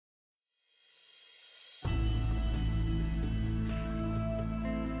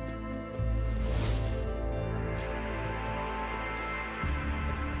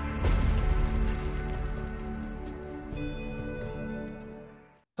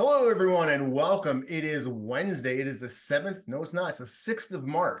Hello, everyone, and welcome. It is Wednesday. It is the 7th. No, it's not. It's the 6th of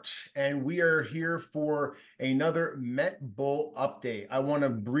March, and we are here for another MetBull update. I want to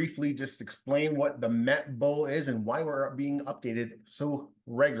briefly just explain what the MetBull is and why we're being updated so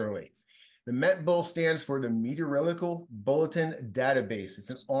regularly. The MetBull stands for the Meteorological Bulletin Database.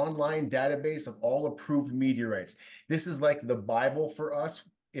 It's an online database of all approved meteorites. This is like the Bible for us.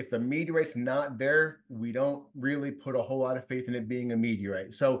 If the meteorite's not there, we don't really put a whole lot of faith in it being a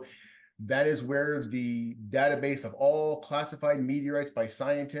meteorite. So that is where the database of all classified meteorites by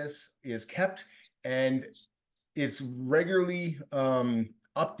scientists is kept, and it's regularly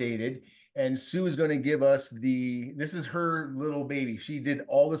updated. And Sue is going to give us this is her little baby. She did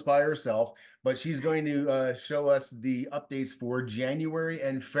all this by herself, but she's going to show us the updates for January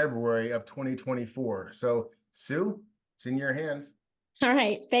and February of 2024. So Sue, it's in your hands. All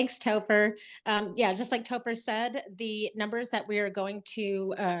right. Thanks, Topher. Yeah, just like Topher said, the numbers that we are going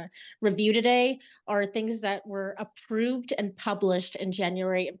to review today are things that were approved and published in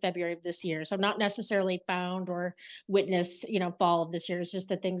January and February of this year. So not necessarily found or witnessed, fall of this year. It's just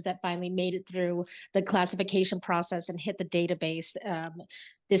the things that finally made it through the classification process and hit the database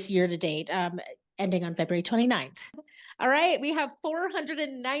this year to date. Ending on February 29th. All right, we have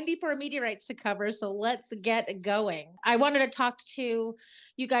 494 meteorites to cover, so let's get going. I wanted to talk to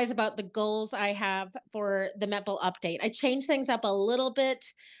you guys about the goals I have for the MetBull update. I changed things up a little bit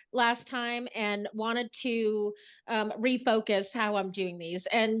last time and wanted to refocus how I'm doing these.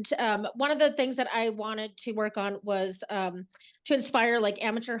 And one of the things that I wanted to work on was to inspire like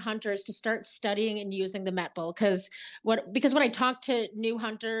amateur hunters to start studying and using the MetBull, because when I talk to new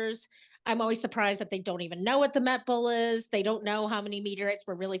hunters, I'm always surprised that they don't even know what the MetBull is. They don't know how many meteorites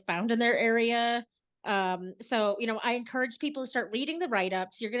were really found in their area. So, I encourage people to start reading the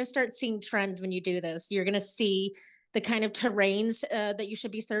write-ups. You're going to start seeing trends when you do this. You're going to see the kind of terrains that you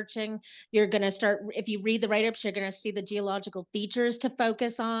should be searching. You're going to start, if you read the write-ups, you're going to see the geological features to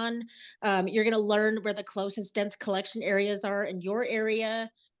focus on. You're going to learn where the closest dense collection areas are in your area.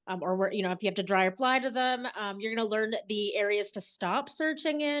 Or where, if you have to dry or fly to them, you're going to learn the areas to stop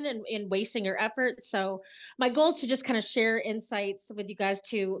searching in wasting your efforts. So my goal is to just kind of share insights with you guys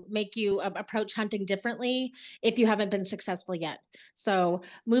to make you approach hunting differently if you haven't been successful yet. So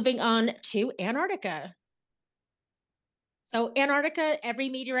moving on to Antarctica. So Antarctica, every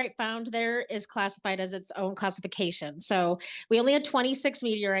meteorite found there is classified as its own classification. So we only had 26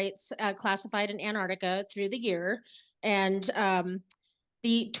 meteorites classified in Antarctica through the year. And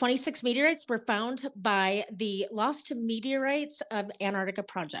the 26 meteorites were found by the Lost Meteorites of Antarctica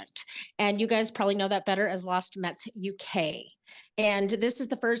project. And you guys probably know that better as Lost Mets UK. And this is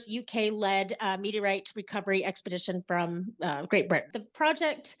the first UK-led meteorite recovery expedition from Great Britain. The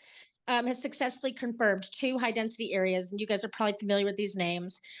project has successfully confirmed 2 high-density areas, and you guys are probably familiar with these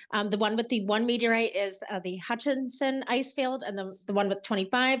names. The one with the 1 meteorite is the Hutchinson ice field, and the one with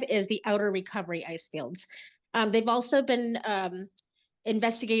 25 is the Outer Recovery ice fields. They've also been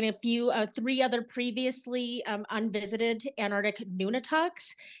investigating 3 other previously unvisited Antarctic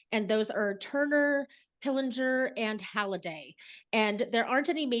nunataks, and those are Turner, Pillinger, and Halliday. And there aren't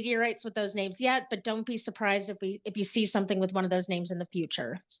any meteorites with those names yet, but don't be surprised if you see something with one of those names in the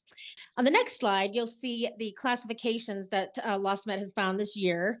future. On the next slide, you'll see the classifications that Lost Met has found this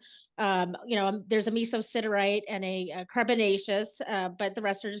year. There's a mesosiderite and a carbonaceous, but the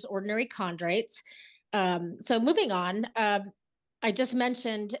rest are just ordinary chondrites. So moving on, I just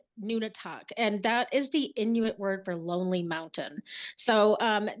mentioned Nunatak, and that is the Inuit word for lonely mountain. So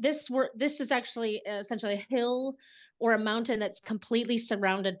this is actually essentially a hill or a mountain that's completely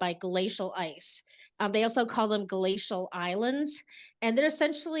surrounded by glacial ice. They also call them glacial islands, and they're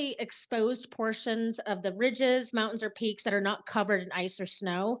essentially exposed portions of the ridges, mountains, or peaks that are not covered in ice or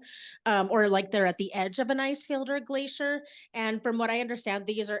snow, or like they're at the edge of an ice field or a glacier. And from what I understand,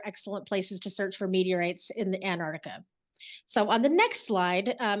 these are excellent places to search for meteorites in the Antarctica. So on the next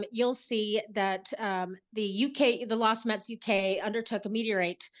slide, you'll see that the Lost Mets UK undertook a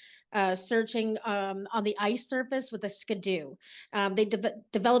meteorite searching on the ice surface with a skidoo. They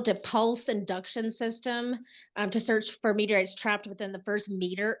developed a pulse induction system to search for meteorites trapped within the first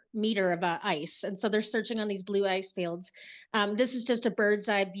meter of ice. And so they're searching on these blue ice fields. This is just a bird's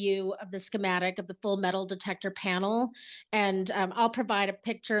eye view of the schematic of the full metal detector panel. And I'll provide a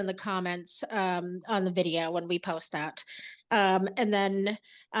picture in the comments on the video when we post that. And then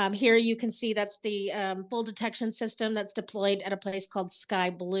here you can see that's the full detection system that's deployed at a place called Sky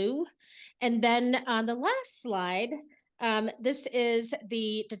Blue. And then on the last slide, this is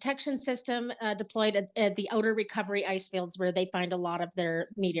the detection system deployed at the Outer Recovery ice fields where they find a lot of their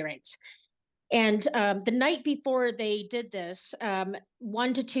meteorites. And the night before they did this,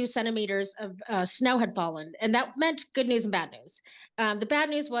 1 to 2 centimeters of snow had fallen. And that meant good news and bad news. The bad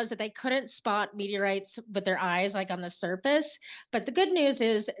news was that they couldn't spot meteorites with their eyes, like on the surface. But the good news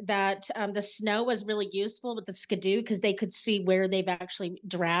is that the snow was really useful with the skidoo because they could see where they've actually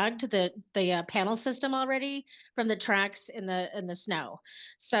dragged the panel system already from the tracks in the snow.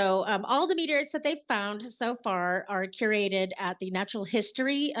 So all the meteorites that they've found so far are curated at the Natural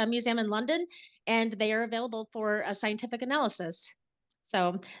History Museum in London, and they are available for a scientific analysis.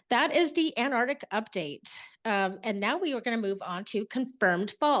 So that is the Antarctic update. And now we are going to move on to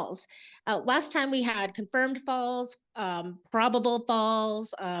confirmed falls. Last time we had confirmed falls, probable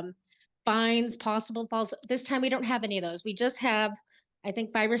falls, finds, possible falls. This time we don't have any of those. We just have, I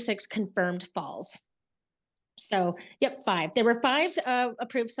think, 5 or 6 confirmed falls. So, yep, 5. There were 5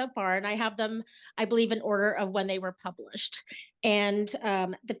 approved so far, and I have them, I believe, in order of when they were published. And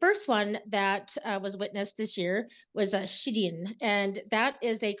the first one that was witnessed this year was H.E.D, and that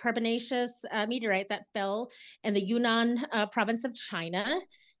is a carbonaceous meteorite that fell in the Yunnan province of China.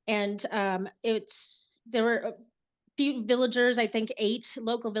 And there were a few villagers, I think 8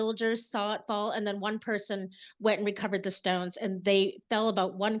 local villagers saw it fall, and then one person went and recovered the stones, and they fell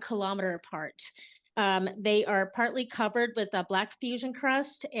about 1 kilometer apart. They are partly covered with a black fusion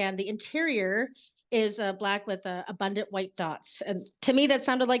crust, and the interior is black with abundant white dots. And to me, that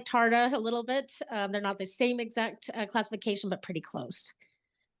sounded like Tarda a little bit. They're not the same exact classification, but pretty close.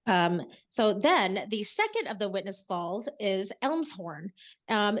 So then the second of the witness falls is Elmshorn.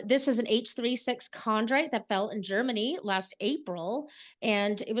 This is an H.3.6 chondrite that fell in Germany last April,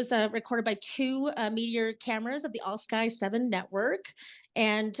 and it was recorded by 2 meteor cameras of the All Sky 7 network.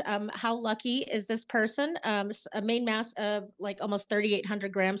 And how lucky is this person? A main mass of like almost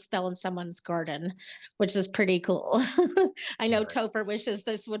 3,800 grams fell in someone's garden, which is pretty cool. I know Nice. Topher wishes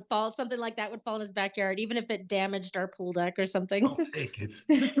this would fall, something like that would fall in his backyard, even if it damaged our pool deck or something. I'll take it.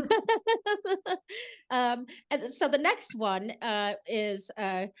 And so the next one is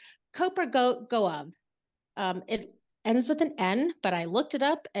Kopergoov. It ends with an N, but I looked it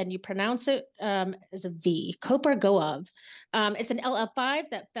up and you pronounce it as a V, Kopergoov. It's an LF5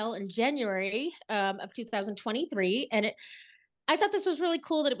 that fell in January of 2023. And I thought this was really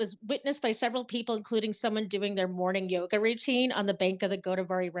cool that it was witnessed by several people, including someone doing their morning yoga routine on the bank of the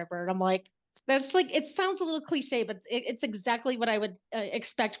Godavari River. And I'm like, that's like, it sounds a little cliche, but it's exactly what I would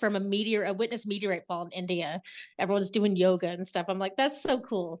expect from a witness meteorite fall in India. Everyone's doing yoga and stuff. I'm like, that's so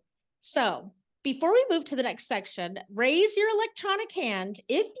cool. So before we move to the next section, raise your electronic hand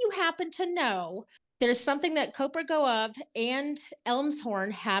if you happen to know there's something that Kopergoov and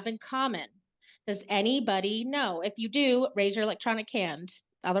Elmshorn have in common. Does anybody know? If you do, raise your electronic hand.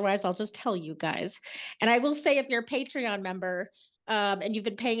 Otherwise, I'll just tell you guys. And I will say, if you're a Patreon member and you've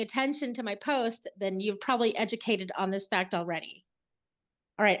been paying attention to my post, then you've probably educated on this fact already.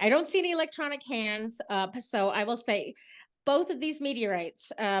 All right, I don't see any electronic hands up, so I will say both of these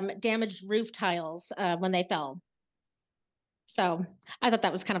meteorites damaged roof tiles when they fell. So I thought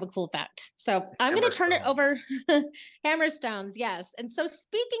that was kind of a cool fact. So I'm going to turn it over. Hammerstones, yes. And so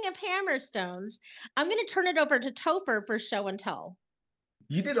speaking of hammerstones, I'm going to turn it over to Topher for show and tell.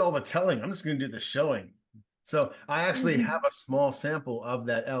 You did all the telling. I'm just going to do the showing. So I actually have a small sample of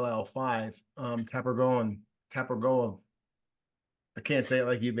that LL5 Kapargaon. I can't say it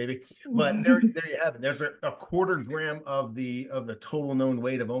like you, baby. But there you have it. There's a quarter gram of the total known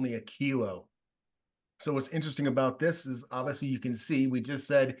weight of only 1 kilo. So what's interesting about this is obviously you can see we just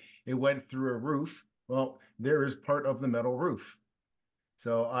said it went through a roof. Well, there is part of the metal roof.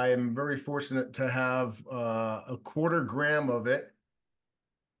 So I am very fortunate to have a quarter gram of it,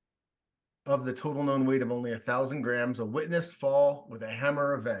 of the total known weight of only 1,000 grams, a witnessed fall with a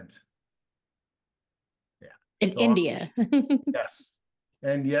hammer event. Yeah. In India. Yes.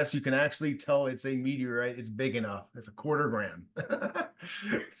 And yes, you can actually tell it's a meteorite. It's big enough. It's a quarter gram.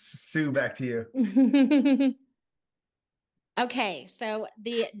 Sue, back to you. Okay, so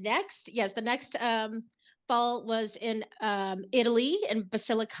the next fall was in Italy, in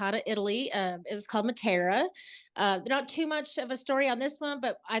Basilicata, Italy. It was called Matera. Not too much of a story on this one,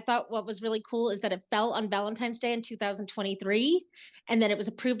 but I thought what was really cool is that it fell on Valentine's Day in 2023, and then it was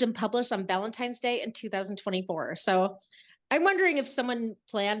approved and published on Valentine's Day in 2024. So I'm wondering if someone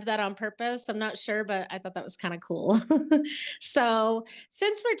planned that on purpose. I'm not sure, but I thought that was kind of cool. So,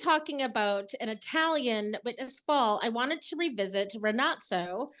 since we're talking about an Italian witness fall, I wanted to revisit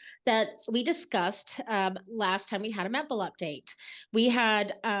Renazzo that we discussed last time we had a MetBull update. We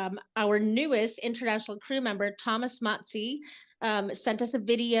had our newest international crew member, Thomas Mazzi, sent us a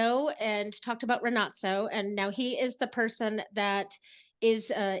video and talked about Renazzo. And now he is the person that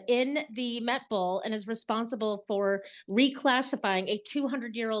is in the MetBull and is responsible for reclassifying a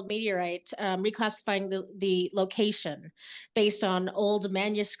 200-year-old meteorite, reclassifying the location based on old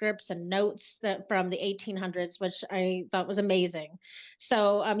manuscripts and notes that from the 1800s, which I thought was amazing.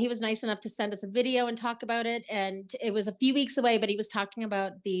 So he was nice enough to send us a video and talk about it. And it was a few weeks away, but he was talking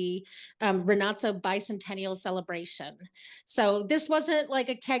about the Renazzo bicentennial celebration. So this wasn't like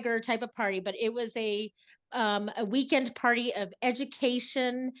a kegger type of party, but it was a weekend party of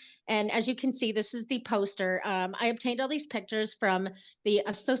education. And as you can see, this is the poster. I obtained all these pictures from the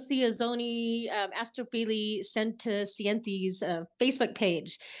Associazione Astrophili Scienzientes Facebook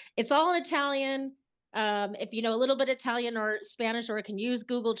page. It's all in Italian. If you know a little bit Italian or Spanish or can use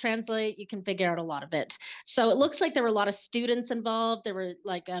Google Translate, you can figure out a lot of it. So it looks like there were a lot of students involved. There were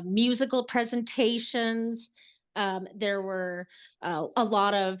like musical presentations. There were a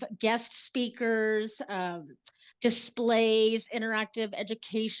lot of guest speakers, displays, interactive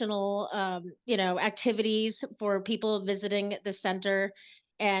educational, activities for people visiting the center.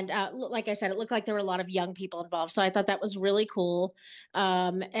 And like I said, it looked like there were a lot of young people involved. So I thought that was really cool.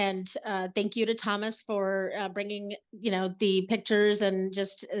 And thank you to Thomas for bringing, the pictures and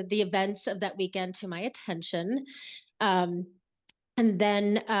just the events of that weekend to my attention. Um, and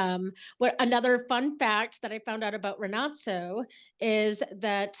then what another fun fact that I found out about Renazzo is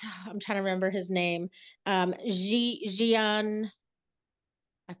that I'm trying to remember his name. Gian,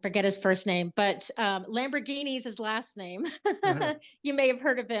 I forget his first name, but Lamborghini's his last name. Mhm. You may have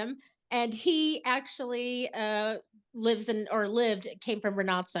heard of him. And he actually came from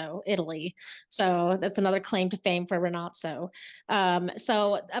Renazzo, Italy. So that's another claim to fame for Renazzo.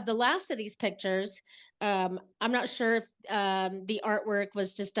 So of the last of these pictures, I'm not sure if the artwork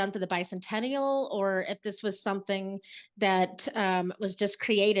was just done for the bicentennial or if this was something that was just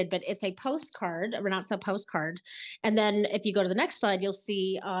created, but it's a postcard, a Renazzo postcard. And then if you go to the next slide, you'll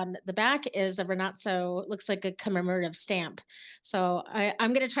see on the back is a Renazzo, looks like a commemorative stamp. So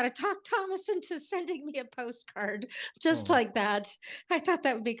I'm going to try to talk Thomas into sending me a postcard just Oh, like that. I thought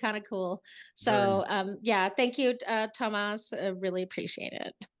that would be kind of cool. very, So yeah, thank you, Thomas. Really appreciate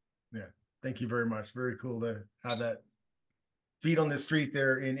it. yeah. Thank you very much. Very cool to have that feet on the street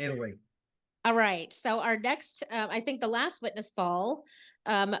there in Italy. All right. So our next, I think the last witness fall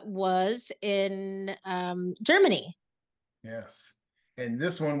was in Germany. Yes. And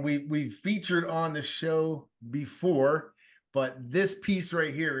this one we've featured on the show before, but this piece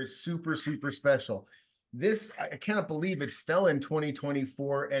right here is super, super special. This, I cannot believe it fell in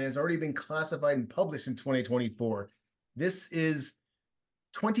 2024 and has already been classified and published in 2024. This is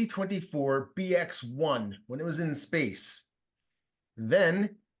 2024 BX1 when it was in space.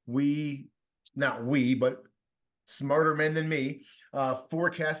 Then not we, but smarter men than me,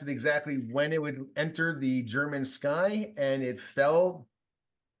 forecasted exactly when it would enter the German sky, and it fell.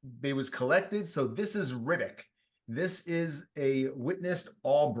 It was collected. So this is Ribbeck. This is a witnessed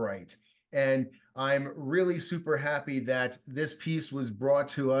Albright. And I'm really super happy that this piece was brought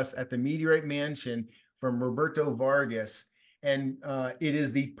to us at the Meteorite Mansion from Roberto Vargas. And it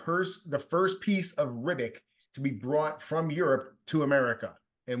is the first piece of Ribbeck to be brought from Europe to America.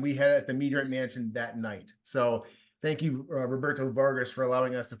 And we had it at the Meteorite Mansion that night. So thank you, Roberto Vargas, for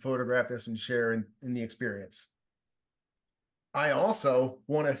allowing us to photograph this and share in the experience. I also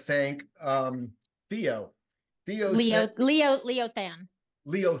want to thank Theo. Leo Than.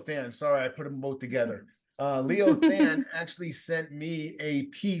 Leo Than. Sorry, I put them both together. Leo Than actually sent me a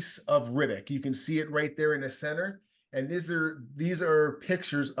piece of Ribbeck. You can see it right there in the center. And these are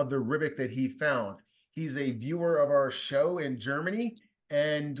pictures of the Ribbeck that he found. He's a viewer of our show in Germany.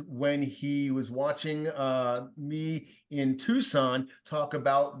 And when he was watching me in Tucson talk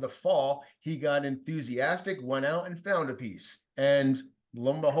about the fall, he got enthusiastic, went out and found a piece. And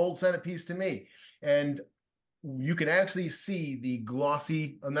lo and behold, sent a piece to me. And you can actually see the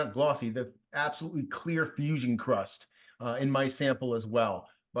the absolutely clear fusion crust in my sample as well.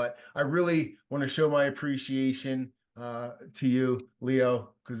 But I really want to show my appreciation to you,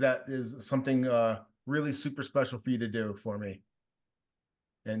 Leo, because that is something really super special for you to do for me.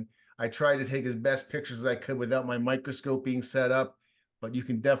 And I tried to take as best pictures as I could without my microscope being set up, but you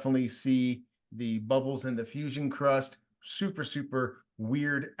can definitely see the bubbles in the fusion crust. Super, super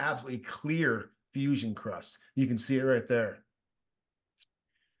weird, absolutely clear fusion crust. You can see it right there.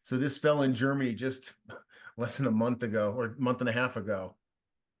 So this fell in Germany just less than a month ago or month and a half ago.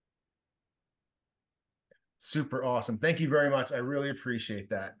 Super awesome. Thank you very much. I really appreciate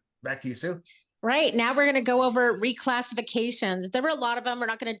that. Back to you, Sue. Right. Now we're going to go over reclassifications. There were a lot of them. We're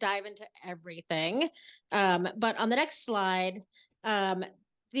not going to dive into everything. But on the next slide,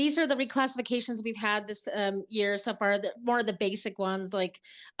 these are the reclassifications we've had this year so far. More of the basic ones, like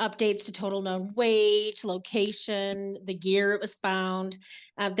updates to total known weight, location, the year it was found,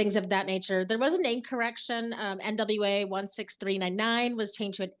 things of that nature. There was a name correction. NWA 16399 was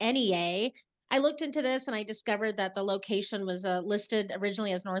changed to an NEA. I looked into this and I discovered that the location was listed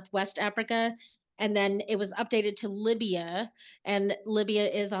originally as Northwest Africa, and then it was updated to Libya, and Libya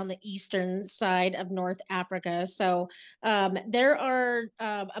is on the eastern side of North Africa. So there are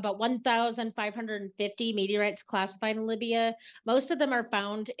about 1,550 meteorites classified in Libya. Most of them are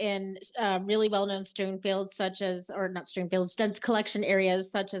found in really well-known strewn fields, such as, or not strewn fields, dense collection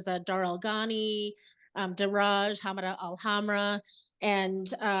areas such as Dar el Ghani, Daraj, Hamada al Hamra,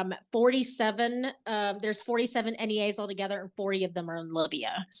 and 47. There's 47 NEAs altogether, and 40 of them are in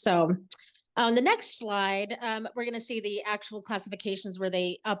Libya. So on the next slide, we're going to see the actual classifications where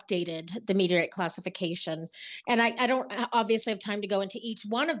they updated the meteorite classification. And I don't obviously have time to go into each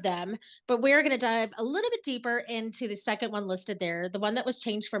one of them, but we're going to dive a little bit deeper into the second one listed there, the one that was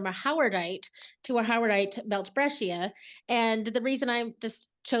changed from a Howardite to a Howardite melt breccia. And the reason I just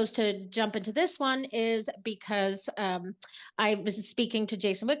chose to jump into this one is because I was speaking to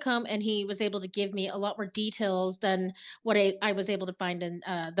Jason Whitcomb, and he was able to give me a lot more details than what I was able to find in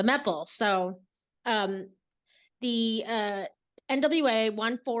the MetBull. So um, the NWA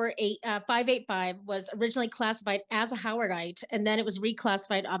 148 was originally classified as a Howardite, and then it was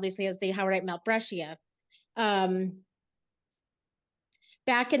reclassified, obviously, as the Howardite melt breccia.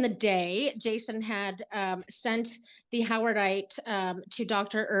 Back in the day, Jason had sent the Howardite to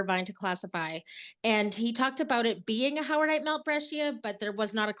Dr. Irvine to classify. And he talked about it being a Howardite melt breccia, but there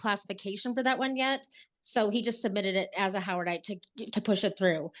was not a classification for that one yet. So he just submitted it as a Howardite to push it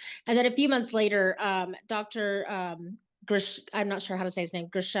through. And then a few months later, Dr. I'm not sure how to say his name,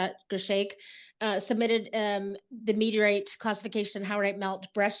 Grishake, submitted the meteorite classification Howardite melt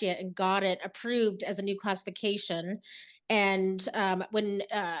breccia and got it approved as a new classification. And when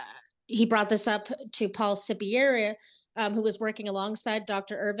he brought this up to Paul Cipiera, who was working alongside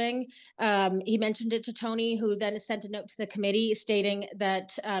Dr. Irving, he mentioned it to Tony, who then sent a note to the committee stating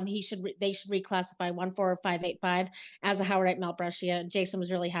that they should reclassify 14585 as a Howardite melt breccia. Jason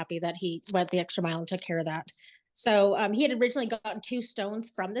was really happy that he went the extra mile and took care of that. So he had originally gotten 2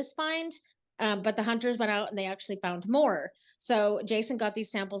 stones from this find, but the hunters went out and they actually found more. So Jason got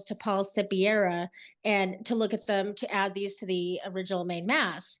these samples to Paul Cipiera and to look at them to add these to the original main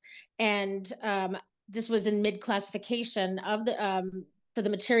mass. And this was in mid classification of the for the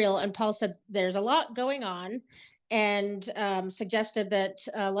material. And Paul said there's a lot going on, and suggested that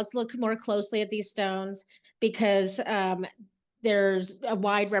let's look more closely at these stones, because there's a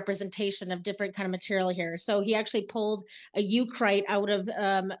wide representation of different kind of material here. So he actually pulled a Eucrite out of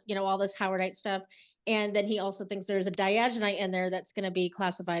all this Howardite stuff. And then he also thinks there's a Diogenite in there that's going to be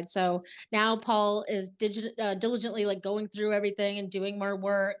classified. So now Paul is diligently like going through everything and doing more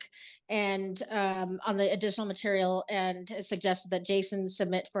work and on the additional material, and has suggested that Jason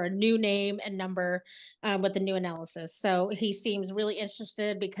submit for a new name and number with the new analysis. So he seems really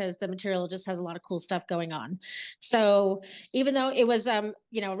interested because the material just has a lot of cool stuff going on. So even though it was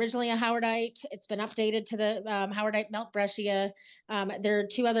originally a Howardite, it's been updated to the Howardite melt breccia. There are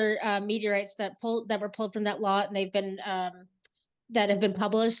 2 other meteorites that were pulled from that lot, and they've been that have been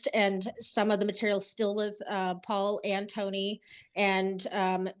published, and some of the materials still with Paul and Tony. And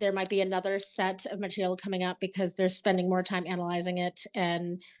there might be another set of material coming up because they're spending more time analyzing it.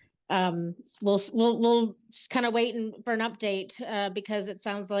 And we'll kind of wait for an update because it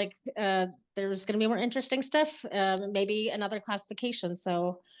sounds like there's going to be more interesting stuff, maybe another classification.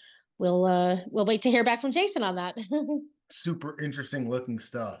 So we'll wait to hear back from Jason on that. Super interesting looking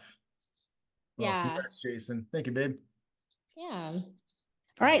stuff. Well, Yeah. congrats, Jason. Thank you, babe. Yeah.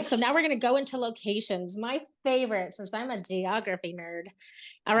 All right, so now we're going to go into locations. My favorite, since I'm a geography nerd.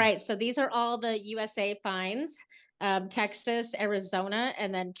 All right, so these are all the USA finds: Texas, Arizona,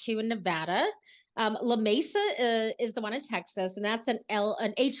 and then 2 in Nevada. La Mesa is the one in Texas, and that's an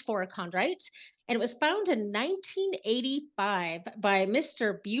H4 chondrite. And it was found in 1985 by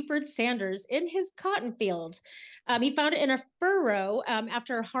Mr. Buford Sanders in his cotton field. He found it in a furrow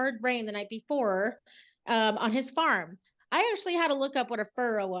after a hard rain the night before on his farm. I actually had to look up what a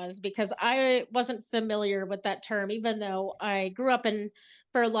furrow was because I wasn't familiar with that term, even though I grew up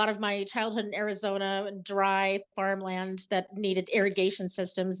for a lot of my childhood in Arizona, dry farmland that needed irrigation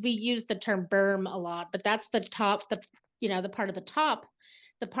systems. We used the term berm a lot, but that's the top, the part of the top,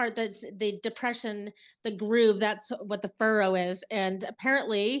 the part that's the depression, the groove. That's what the furrow is. And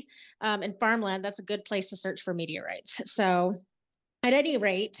apparently in farmland, that's a good place to search for meteorites. So at any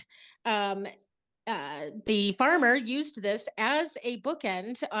rate, the farmer used this as a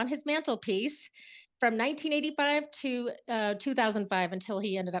bookend on his mantelpiece from 1985 to 2005 until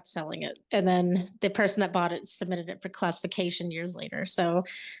he ended up selling it. And then the person that bought it submitted it for classification years later. So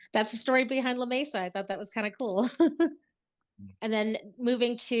that's the story behind La Mesa. I thought that was kind of cool. And then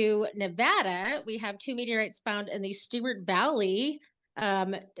moving to Nevada, we have two meteorites found in the Stewart Valley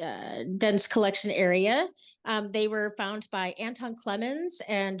dense collection area. They were found by Anton Clemens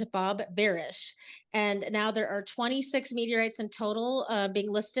and Bob Barish. And now there are 26 meteorites in total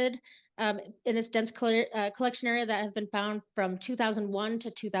being listed in this dense collection area that have been found from 2001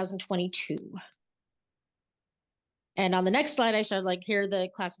 to 2022. And on the next slide, I showed here the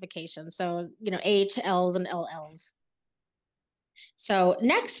classifications. So, H, Ls, and LLs. So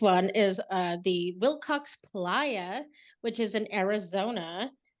next one is the Wilcox Playa, which is in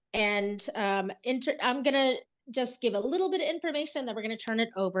Arizona. And I'm going to just give a little bit of information, then we're going to turn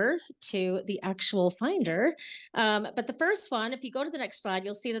it over to the actual finder. But the first one, if you go to the next slide,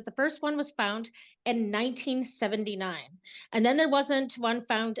 you'll see that the first one was found in 1979. And then there wasn't one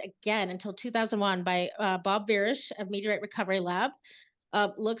found again until 2001 by Bob Barish of Meteorite Recovery Lab.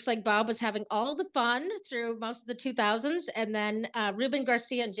 Looks like Bob was having all the fun through most of the 2000s. And then Ruben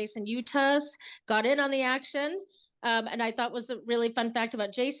Garcia and Jason Utas got in on the action. And I thought was a really fun fact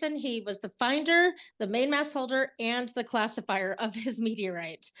about Jason. He was the finder, the main mass holder, and the classifier of his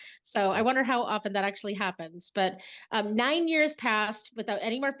meteorite. So I wonder how often that actually happens. But 9 years passed without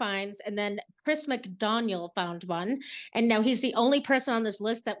any more finds. And then Chris McDaniel found one. And now he's the only person on this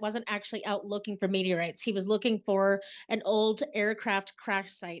list that wasn't actually out looking for meteorites. He was looking for an old aircraft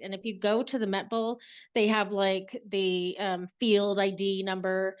crash site. And if you go to the MetBull, they have the field ID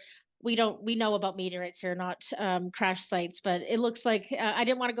number. We know about meteorites here, not crash sites, but it looks like I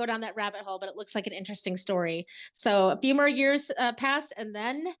didn't want to go down that rabbit hole, but it looks like an interesting story. So a few more years passed, and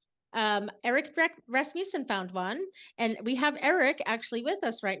then Eric Rasmussen found one, and we have Eric actually with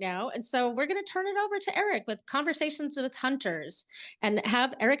us right now. And so we're going to turn it over to Eric with Conversations with Hunters and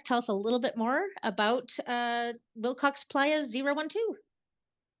have Eric tell us a little bit more about Wilcox Playa 012.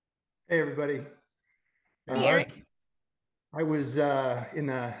 Hey, everybody. Hey, Eric. I was in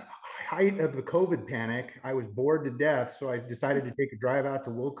the height of the COVID panic. I was bored to death, so I decided to take a drive out to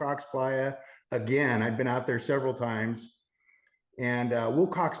Wilcox Playa again. I'd been out there several times. And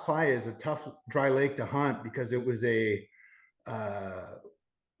Wilcox Playa is a tough dry lake to hunt because it was a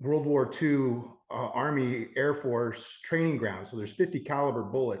World War II Army Air Force training ground. So there's 50 caliber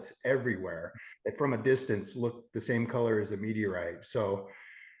bullets everywhere that from a distance look the same color as a meteorite. So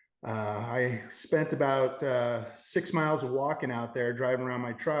I spent about 6 miles of walking out there, driving around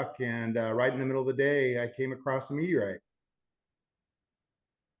my truck, and right in the middle of the day, I came across a meteorite.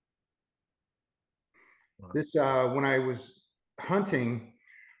 Wow. This, when I was hunting,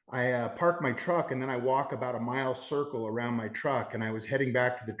 I parked my truck and then I walk about a mile circle around my truck, and I was heading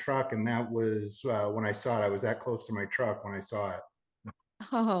back to the truck, and that was when I saw it. I was that close to my truck when I saw it.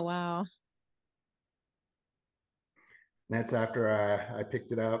 Oh, wow. That's after I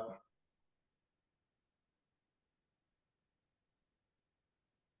picked it up.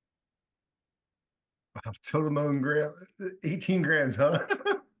 Wow, total known gram, 18 grams, huh?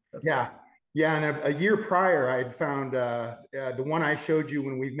 Yeah. Yeah, and a year prior, I'd found the one I showed you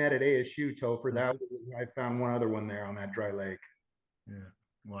when we met at ASU, Topher. That was, I found one other one there on that dry lake. Yeah.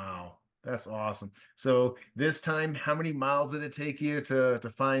 Wow. That's awesome. So this time, how many miles did it take you to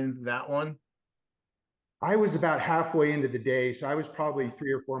find that one? I was about halfway into the day, so I was probably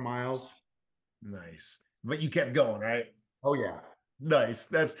 3 or 4 miles. Nice. But you kept going, right? Oh yeah. Nice.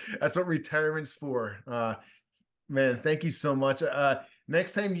 That's what retirement's for. Man, thank you so much.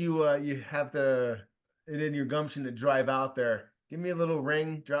 Next time you have it in your gumption to drive out there, give me a little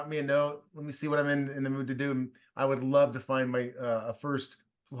ring, drop me a note. Let me see what I'm in the mood to do. I would love to find my first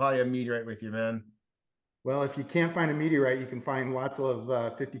Playa meteorite with you, man. Well, if you can't find a meteorite, you can find lots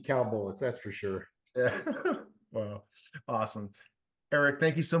of 50 cal bullets. That's for sure. Yeah. Wow. Awesome. Eric,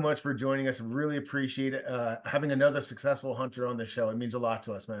 thank you so much for joining us. Really appreciate it. Having another successful hunter on the show. It means a lot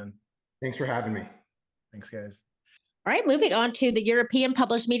to us, man. Thanks for having me. Thanks, guys. All right, moving on to the European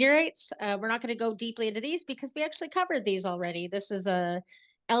published meteorites. We're not going to go deeply into these because we actually covered these already. This is a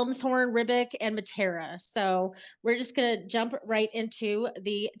Elmshorn, Ribbeck, and Matera. So we're just going to jump right into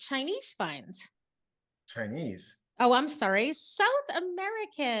the Chinese finds. Chinese? Oh, I'm sorry. South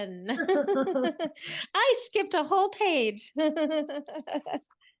American. I skipped a whole page.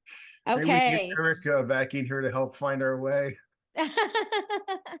 Okay. Eric back in here to help find our way.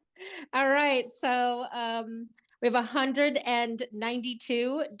 All right. So we have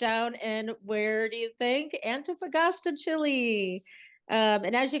 192 down in, where do you think? Antofagasta, Chile.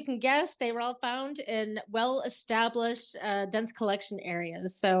 And as you can guess, they were all found in well-established dense collection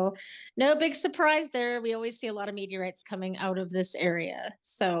areas. So no big surprise there. We always see a lot of meteorites coming out of this area.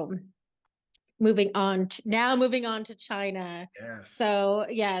 So moving on to China. Yes. So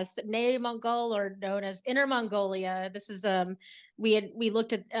yes, Ney Mongol, or known as Inner Mongolia. This is we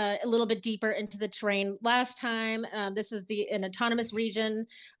looked at a little bit deeper into the terrain last time. This is an autonomous region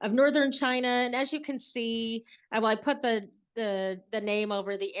of northern China, and as you can see, well, I put the name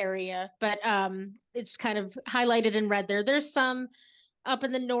over the area, but it's kind of highlighted in red there. There's some up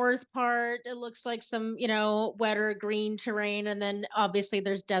in the north part, it looks like some, wetter green terrain. And then obviously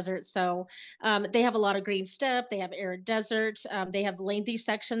there's desert. So they have a lot of green steppe. They have arid desert. They have lengthy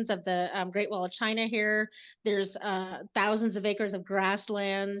sections of the Great Wall of China here. There's thousands of acres of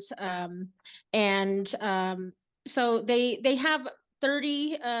grasslands. So they have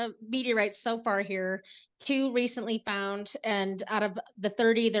 30 meteorites so far here, 2 recently found. And out of the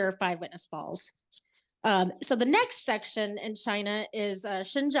 30, there are 5 witness falls. So the next section in China is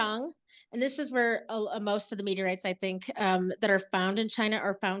Xinjiang, and this is where most of the meteorites, I think, that are found in China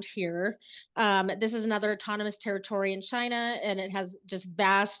are found here. This is another autonomous territory in China, and it has just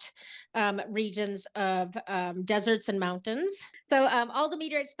vast regions of deserts and mountains. So all the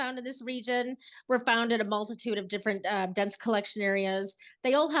meteorites found in this region were found in a multitude of different dense collection areas.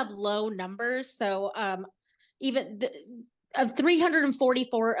 They all have low numbers, so even of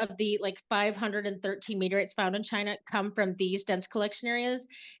 344 of the 513 meteorites found in China come from these dense collection areas.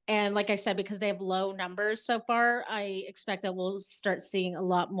 And like I said, because they have low numbers so far, I expect that we'll start seeing a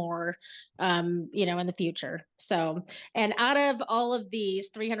lot more, in the future. So, and out of all of these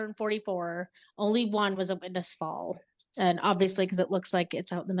 344, only 1 was a witness fall. And obviously, because it looks like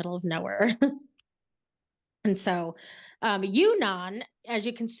it's out in the middle of nowhere. And so Yunnan, as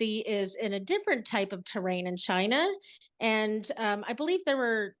you can see, is in a different type of terrain in China. And I believe there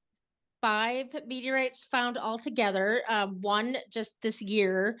were 5 meteorites found altogether, 1 just this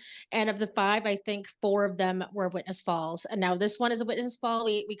year. And of the 5, I think 4 of them were witness falls. And now this one is a witness fall.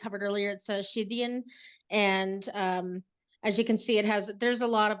 We covered earlier, it's a H.E.D. And as you can see, there's a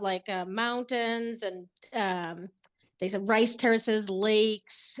lot of mountains and they said rice terraces,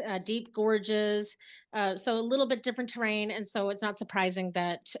 lakes, deep gorges. So a little bit different terrain. And so it's not surprising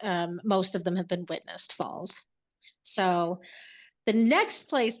that most of them have been witnessed falls. So the next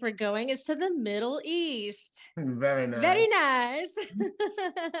place we're going is to the Middle East. Very nice. Very nice.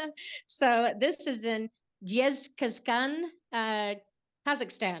 So this is in Yezkazgan,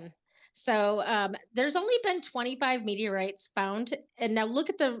 Kazakhstan. So there's only been 25 meteorites found. And now look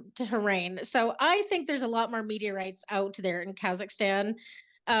at the terrain. So I think there's a lot more meteorites out there in Kazakhstan.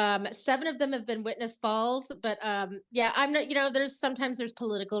 7 of them have been witness falls, but yeah, I'm not, sometimes there's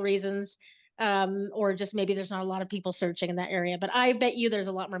political reasons, or just maybe there's not a lot of people searching in that area, but I bet you there's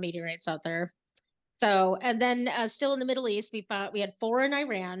a lot more meteorites out there. So, and then still in the Middle East, we had 4 in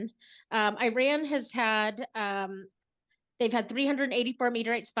Iran. Iran has had, they've had 384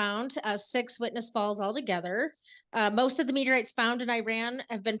 meteorites found, 6 witness falls altogether. Most of the meteorites found in Iran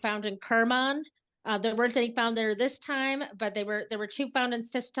have been found in Kerman. There weren't any found there this time, but there were 2 found in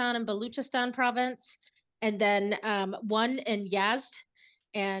Sistan and Baluchistan province, and then 1 in Yazd,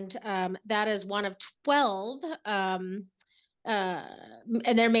 and that is one of 12.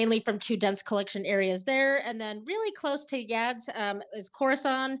 And they're mainly from 2 dense collection areas there. And then really close to Yazd is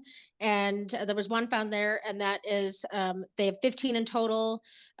Khorasan, and there was 1 found there, and that is, they have 15 in total.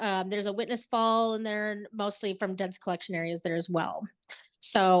 There's a witness fall in there, mostly from dense collection areas there as well.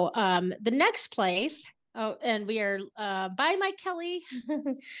 So the next place, and we are by Mike Kelly.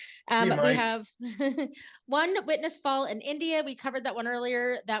 Mike. We have 1 witness fall in India. We covered that one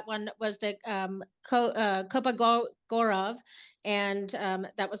earlier. That one was the Kapargaon, and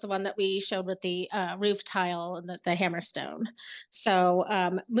that was the one that we showed with the roof tile and the hammerstone. So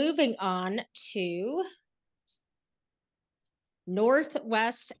moving on to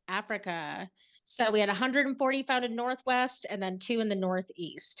Northwest Africa. So we had 140 found in Northwest, and then 2 in the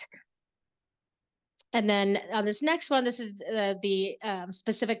Northeast. And then on this next one, this is the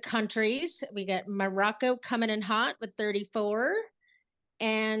specific countries. We got Morocco coming in hot with 34.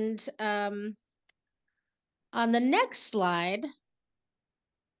 And on the next slide,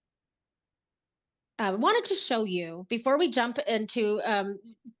 I wanted to show you, before we jump into,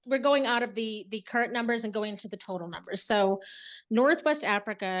 we're going out of the current numbers and going to the total numbers. So Northwest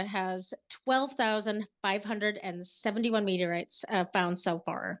Africa has 12,571 meteorites found so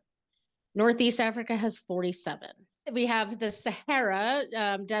far. Northeast Africa has 47. We have the Sahara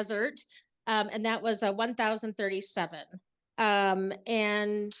desert, and that was 1,037.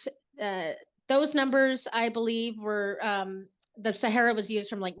 And those numbers, I believe, were the Sahara was used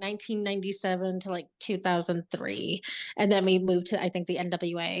from like 1997 to like 2003. And then we moved to, I think, the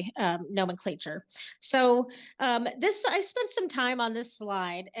NWA nomenclature. So I spent some time on this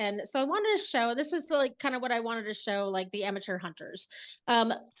slide. And so I wanted to show, this is like kind of what I wanted to show, like the amateur hunters.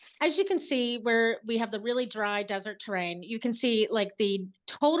 As you can see, where we have the really dry desert terrain, you can see like the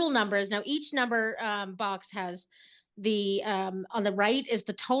total numbers. Now, each number box has the on the right is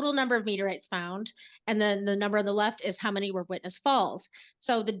the total number of meteorites found, and then the number on the left is how many were witness falls.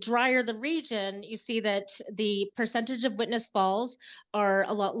 So the drier the region, you see that the percentage of witness falls are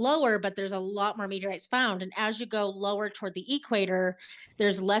a lot lower, but there's a lot more meteorites found. And as you go lower toward the equator,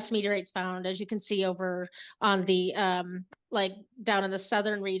 there's less meteorites found. As you can see over on the like down in the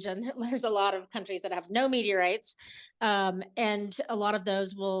southern region, there's a lot of countries that have no meteorites. And a lot of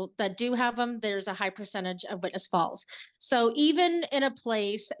those that do have them, there's a high percentage of witness falls. So even in a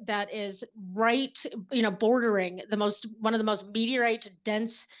place that is right, bordering one of the most meteorite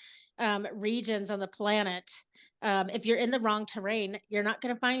dense regions on the planet, if you're in the wrong terrain, you're not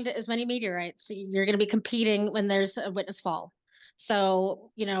going to find as many meteorites. You're going to be competing when there's a witness fall.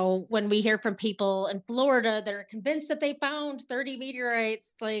 So, when we hear from people in Florida that are convinced that they found 30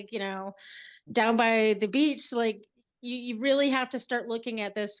 meteorites, like, down by the beach, like you really have to start looking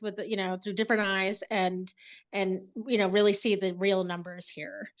at this with, through different eyes and really see the real numbers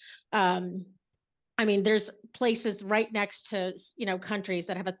here. I mean, there's places right next to, countries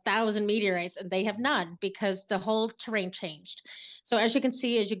that have 1,000 meteorites and they have none because the whole terrain changed. So as you can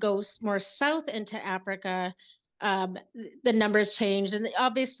see, as you go more south into Africa, the numbers changed, and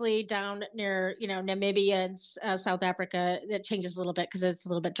obviously down near Namibia and South Africa, it changes a little bit because it's a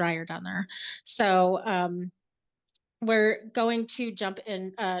little bit drier down there. So we're going to jump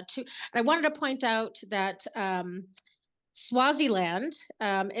in to. I wanted to point out that Swaziland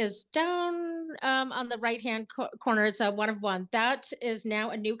is down on the right hand corner. It's one of one. That is now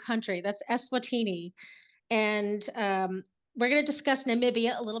a new country. That's Eswatini, and we're going to discuss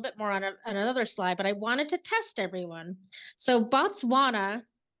Namibia a little bit more on another slide, but I wanted to test everyone. So Botswana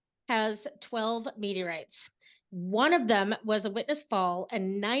has 12 meteorites. One of them was a witness fall,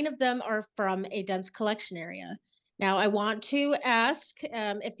 and 9 of them are from a dense collection area. Now, I want to ask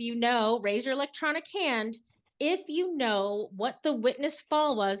if you know, raise your electronic hand, if you know what the witness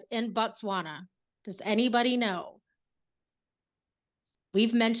fall was in Botswana. Does anybody know?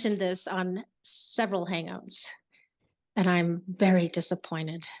 We've mentioned this on several Hangouts, and I'm very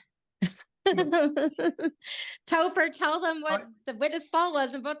disappointed. Topher, tell them what the witness fall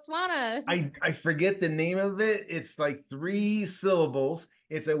was in Botswana. I forget the name of it. It's like 3 syllables.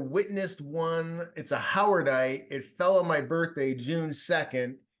 It's a witnessed one. It's a Howardite. It fell on my birthday, June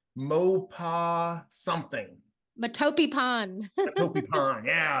 2nd. Mopa something. Matopipan. Matopipan.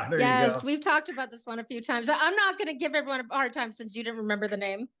 Yeah, there yes, you go. Yes, we've talked about this one a few times. I'm not going to give everyone a hard time since you didn't remember the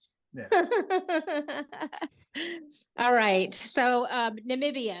name. Yeah. All right. So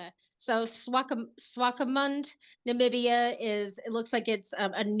Namibia. So Swakopmund, Namibia it looks like it's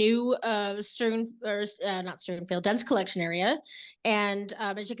a new not strewn field, dense collection area. And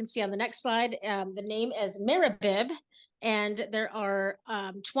as you can see on the next slide, the name is Mirabib. And there are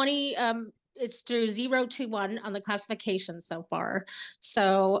 20, it's through 0 to 1 on the classification so far.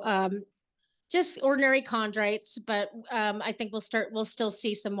 So just ordinary chondrites, but I think we'll still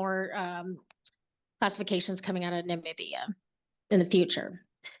see some more classifications coming out of Namibia in the future.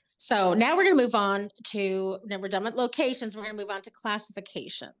 So now we're going to move on to, now we're done with locations, we're going to move on to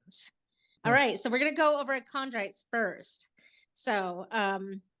classifications. All right, so we're going to go over chondrites first. So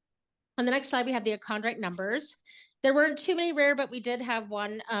on the next slide, we have the chondrite numbers. There weren't too many rare, but we did have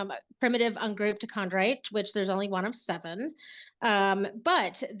one primitive ungrouped chondrite, which there's only one of 7.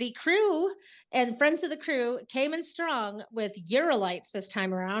 But the crew and friends of the crew came in strong with Ureilites this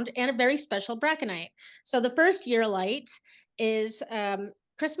time around, and a very special braconite. So the first Ureilite is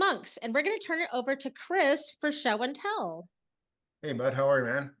Chris Monks, and we're going to turn it over to Chris for show and tell. Hey, bud, how are you,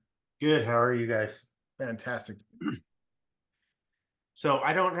 man? Good. How are you guys? Fantastic. So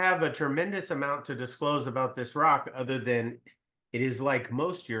I don't have a tremendous amount to disclose about this rock other than it is like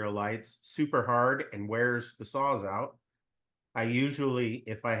most Ureilites, super hard and wears the saws out. I usually,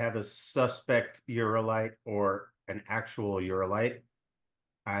 if I have a suspect Ureilite or an actual Ureilite,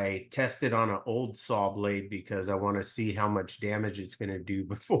 I test it on an old saw blade because I want to see how much damage it's going to do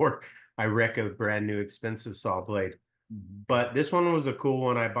before I wreck a brand new expensive saw blade. But this one was a cool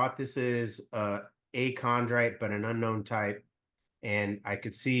one. I bought this as a chondrite, but an unknown type. And I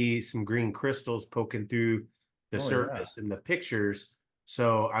could see some green crystals poking through the surface in the pictures.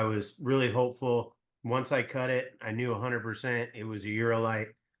 So I was really hopeful. Once I cut it, I knew 100% it was a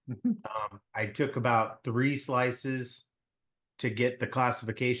Ureilite. I took about 3 slices, to get the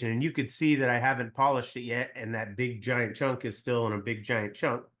classification. And you could see that I haven't polished it yet, and that big giant chunk is still in a big giant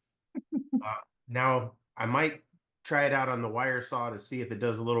chunk. Now I might try it out on the wire saw to see if it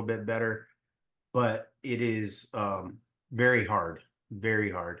does a little bit better, but it is very hard,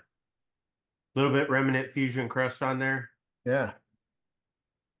 very hard. A little bit remnant fusion crust on there. Yeah.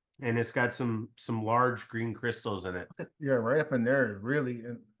 And it's got some large green crystals in it. Yeah, right up in there, really,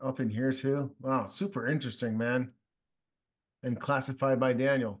 and up in here too. Wow, super interesting, man. And classified by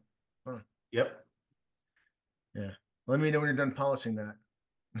Daniel. Huh. Yep. Yeah. Let me know when you're done polishing that.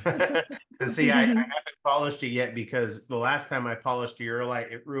 See, I haven't polished it yet because the last time I polished a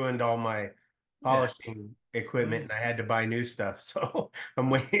Ureilite, it ruined all my polishing equipment, and I had to buy new stuff. So I'm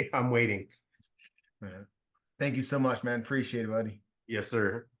waiting. Yeah. Thank you so much, man. Appreciate it, buddy. Yes,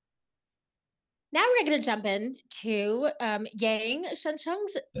 sir. Now we're going to jump into Yang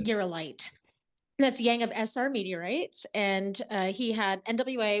Shencheng's Ureilite. That's Yang of SR Meteorites, and he had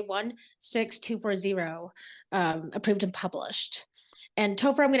NWA 16240 approved and published. And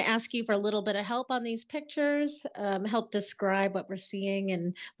Topher, I'm going to ask you for a little bit of help on these pictures, help describe what we're seeing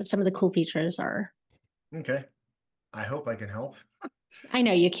and what some of the cool features are. Okay. I hope I can help. I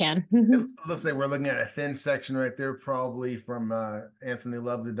know you can. It looks like we're looking at a thin section right there, probably from Anthony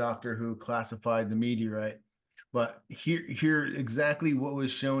Love, the doctor who classified the meteorite. But here exactly what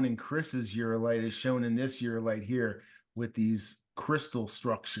was shown in Chris's Ureilite is shown in this Ureilite here with these crystal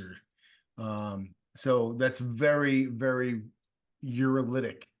structure. So that's very, very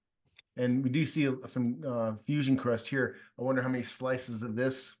Ureilitic. And we do see some fusion crust here. I wonder how many slices of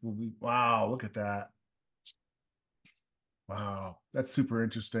this will be. Wow, look at that. Wow, that's super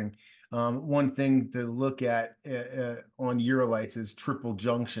interesting. One thing to look at on Ureilites is triple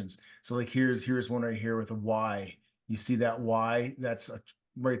junctions. So like here's one right here with a Y. You see that Y? That's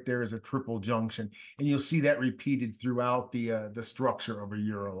right there is a triple junction, and you'll see that repeated throughout the structure of a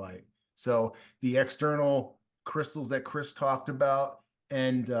Ureilite. So the external crystals that Chris talked about,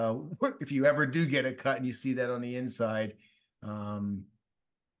 and if you ever do get it cut and you see that on the inside,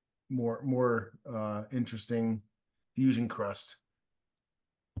 more interesting fusion crust.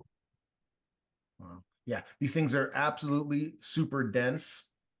 Wow. Yeah, these things are absolutely super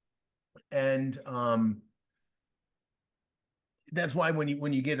dense, and that's why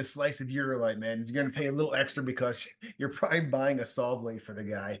when you get a slice of Ureilite, man, you're going to pay a little extra because you're probably buying a solvay for the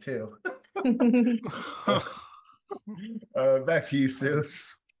guy too. Back to you, Sue.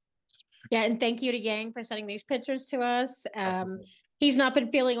 Yeah, and thank you to Yang for sending these pictures to us. He's not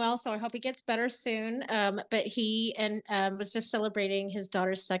been feeling well, so I hope he gets better soon. But he was just celebrating his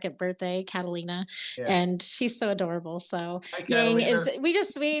daughter's 2nd birthday, Catalina, and she's so adorable. So Hi, Yang Catalina.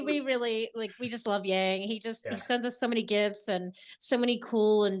 is we really we just love Yang. He sends us so many gifts and so many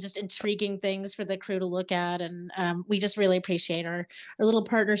cool and just intriguing things for the crew to look at, and we just really appreciate our little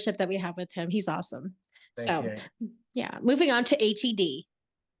partnership that we have with him. He's awesome. Thanks, so Yang. yeah, moving on to H.E.D.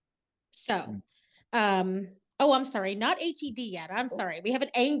 So, oh, I'm sorry, not H.E.D. yet. I'm sorry. We have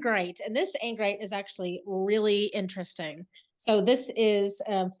an Angrite, and this Angrite is actually really interesting. So this is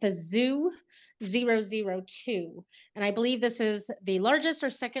Fazoo 002, and I believe this is the largest or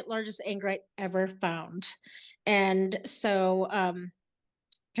 2nd largest Angrite ever found. And so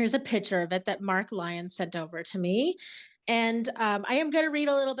here's a picture of it that Mark Lyons sent over to me. And I am going to read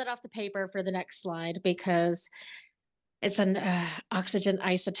a little bit off the paper for the next slide because it's an oxygen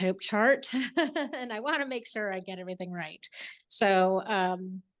isotope chart, and I want to make sure I get everything right. So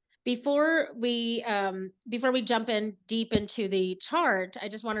before we jump in deep into the chart, I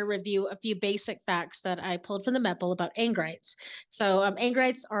just want to review a few basic facts that I pulled from the MetBull about Angrites. So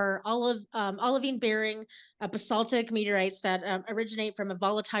Angrites are olivine-bearing basaltic meteorites that originate from a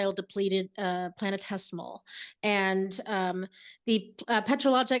volatile depleted planetesimal. And the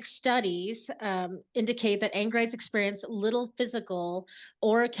petrologic studies indicate that Angrites experience little physical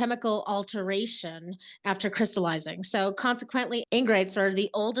or chemical alteration after crystallizing. So consequently, Angrites are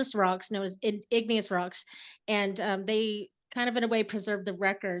the oldest rocks known as igneous rocks, and they kind of in a way preserve the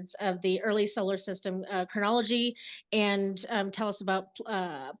records of the early solar system chronology and tell us about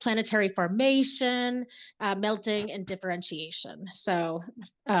planetary formation, melting, and differentiation. So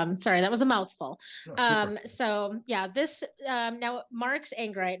sorry, that was a mouthful. So yeah, this now Mark's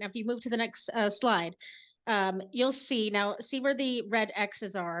Angrite. Now if you move to the next slide, you'll see where the red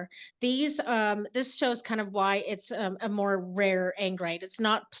X's are. These this shows kind of why it's a more rare Angrite. It's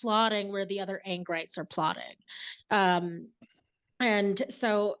not plotting where the other Angrites are plotting. And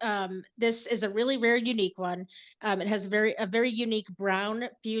so this is a really rare, unique one. It has a very unique brown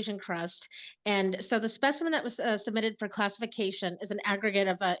fusion crust. And so the specimen that was submitted for classification is an aggregate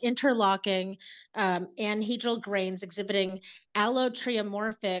of interlocking anhedral grains exhibiting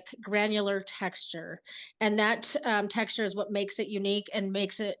allotriomorphic granular texture. And that texture is what makes it unique and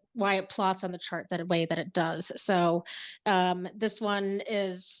makes it why it plots on the chart that way that it does. So this one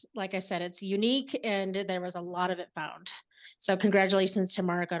is, like I said, it's unique and there was a lot of it found. So congratulations to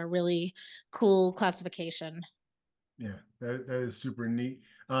Mark on a really cool classification. Yeah, that is super neat.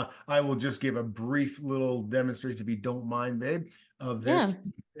 I will just give a brief little demonstration, if you don't mind, babe, of Yeah. this.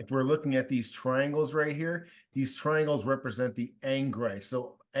 If we're looking at these triangles right here, these triangles represent the Angrite.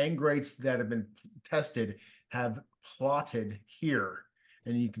 So Angrites that have been tested have plotted here.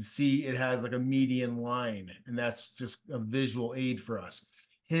 And you can see it has like a median line, and that's just a visual aid for us.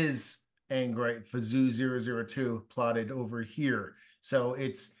 His Angrite Fazoo 002 plotted over here. So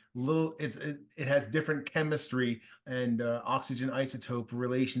it's it has different chemistry and oxygen isotope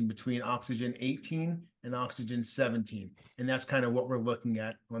relation between oxygen 18 and oxygen 17. And that's kind of what we're looking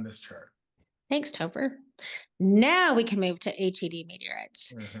at on this chart. Thanks, Topher. Now we can move to H.E.D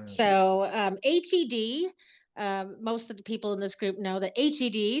meteorites. Uh-huh. So H.E.D, most of the people in this group know that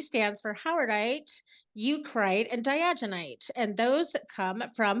H.E.D stands for Howardite, Eucrite, and Diogenite, and those come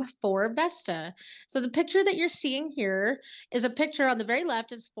from 4 Vesta. So the picture that you're seeing here is a picture on the very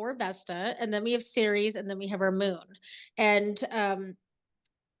left is 4 Vesta, and then we have Ceres, and then we have our moon. And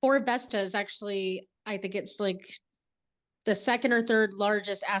 4 Vesta is actually, I think it's like the second or third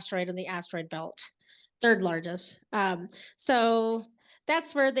largest asteroid in the asteroid belt, third largest. So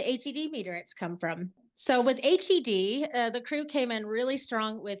that's where the H.E.D meteorites come from. So with H.E.D, the crew came in really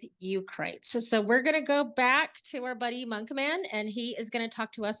strong with Eucrite. So we're going to go back to our buddy Monkman, and he is going to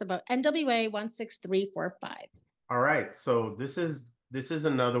talk to us about NWA 16345. All right, so this is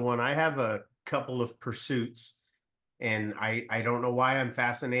another one. I have a couple of pursuits, and I don't know why I'm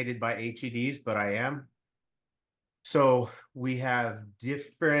fascinated by H.E.Ds, but I am. So we have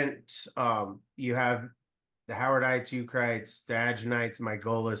different, you have the Howardites, Eucrites, Diogenites. My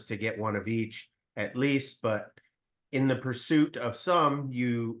goal is to get one of each at least, but in the pursuit of some,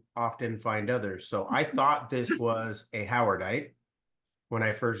 you often find others. So I thought this was a Howardite when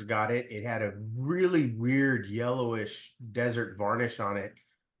I first got it. It had a really weird yellowish desert varnish on it.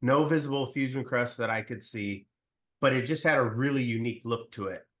 No visible fusion crust that I could see, but it just had a really unique look to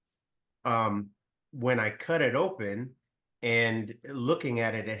it. When I cut it open and looking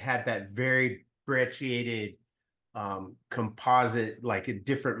at it, it had that very brecciated composite, like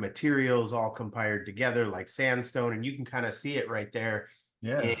different materials all compiled together, like sandstone, and you can kind of see it right there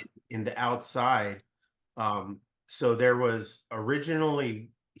in the outside. So there was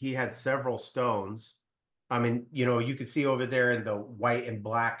originally, he had several stones. I mean, you could see over there in the white and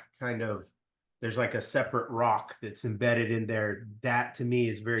black kind of, there's like a separate rock that's embedded in there. That to me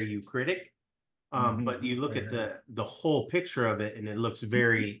is very eucritic. But you look at the whole picture of it and it looks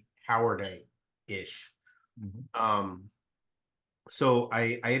very Howardite-ish. So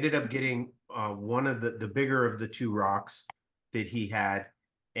I ended up getting one of the bigger of the 2 rocks that he had,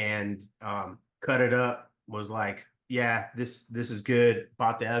 and cut it up, was like, yeah, this is good.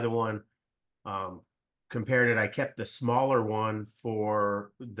 Bought the other one, compared it. I kept the smaller one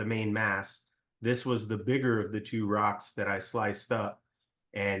for the main mass. This was the bigger of the 2 rocks that I sliced up,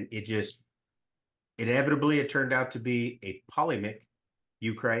 and inevitably it turned out to be a polymic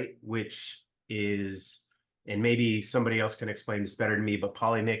eucrite, which is, and maybe somebody else can explain this better to me, but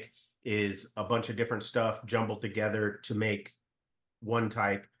polymic is a bunch of different stuff jumbled together to make one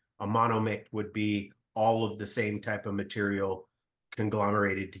type. A monomic would be all of the same type of material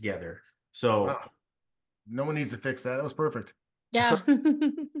conglomerated together. So wow. No one needs to fix that. That was perfect. Yeah.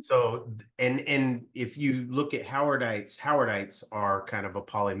 So, and if you look at Howardites are kind of a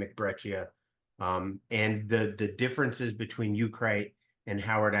polymic breccia. And the differences between eucrite and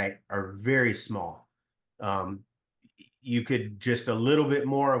Howardite are very small. You could just a little bit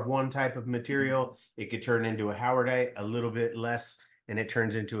more of one type of material, it could turn into a Howardite, a little bit less, and it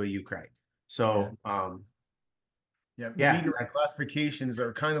turns into a eucrite. So, meteorite classifications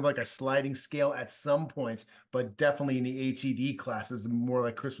are kind of like a sliding scale at some points, but definitely in the H.E.D classes, more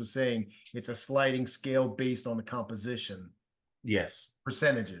like Chris was saying, it's a sliding scale based on the composition. Yes.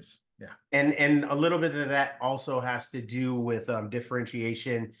 Percentages. Yeah. And a little bit of that also has to do with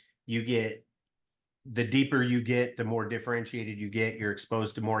differentiation. You get, the deeper you get, the more differentiated you get. You're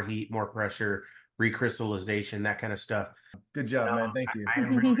exposed to more heat, more pressure, recrystallization, that kind of stuff. Good job, man. Thank you. I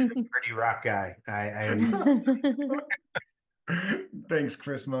am really a pretty rock guy. I am. Thanks,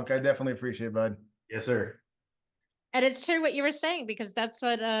 Chris Monk. I definitely appreciate it, bud. Yes, sir. And it's true what you were saying, because that's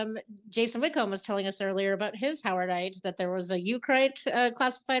what Jason Whitcomb was telling us earlier about his Howardite, that there was a Eucrite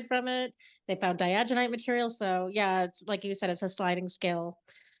classified from it. They found Diogenite material. So yeah, it's like you said, it's a sliding scale.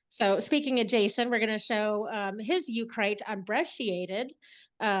 So speaking of Jason, we're going to show his Eucrite unbrecciated.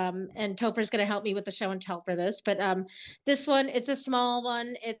 And Topper's going to help me with the show and tell for this. But this one, it's a small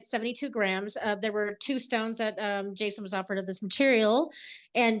one. It's 72 grams. There were 2 stones that Jason was offered of this material.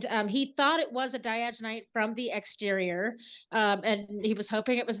 And he thought it was a Diogenite from the exterior. And he was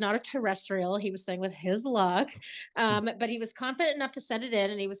hoping it was not a terrestrial. He was saying with his luck. But he was confident enough to send it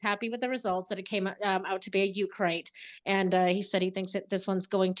in, and he was happy with the results, and it came out to be a Eucrite. And he said he thinks that this one's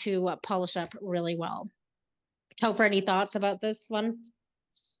going to polish up really well. Topher, any thoughts about this one?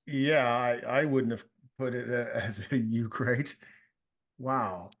 Yeah, I wouldn't have put it as a Eucrite.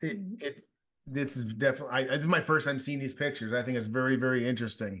 Wow. This is definitely, this is my first time seeing these pictures. I think it's very, very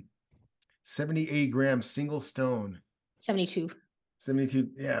interesting. 78 grams single stone. 72.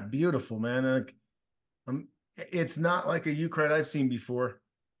 72. Yeah, beautiful, man. It's not like a Eucrite I've seen before.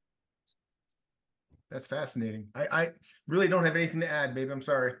 That's fascinating. I really don't have anything to add, babe. I'm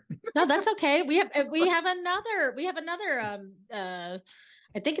sorry. No, that's okay. We have another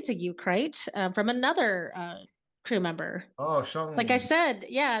I think it's a Eucrite from another crew member. Oh, Sean. Like I said,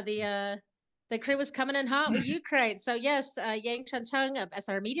 yeah, the crew was coming in hot with Eucrite. So yes, Yang Chen Chung of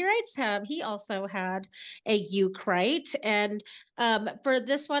SR Meteorites, he also had a Eucrite. And for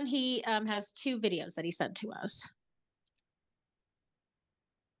this one, he has 2 videos that he sent to us.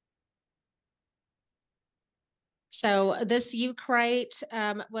 So this Eucrite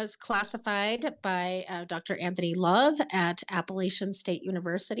was classified by Dr. Anthony Love at Appalachian State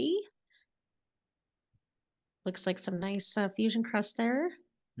University. Looks like some nice fusion crust there.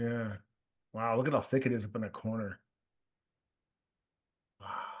 Yeah. Wow, look at how thick it is up in the corner. Wow.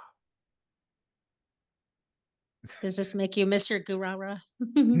 Does this make you miss your Gurara?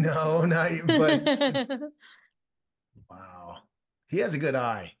 No, not even, but wow. He has a good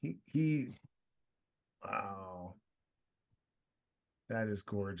eye. He wow. That is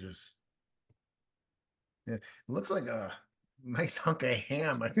gorgeous. Yeah, it looks like a nice hunk of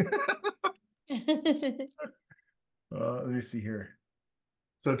ham. Let me see here.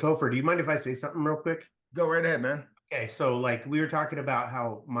 So Topher, do you mind if I say something real quick? Go right ahead, man. Okay, so like we were talking about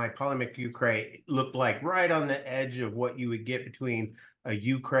how my polymic Eucrite looked like right on the edge of what you would get between a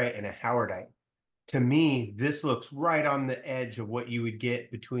Eucrite and a Howardite. To me, this looks right on the edge of what you would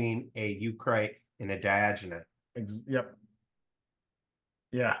get between a Eucrite and a Diogenite. Yep.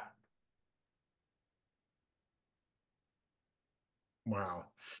 Yeah. Wow.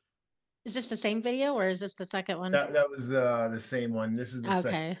 Is this the same video, or is this the second one? That was the same one. This is the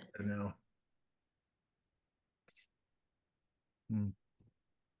okay. second now.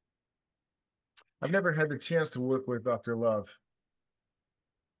 I've never had the chance to work with Dr. Love.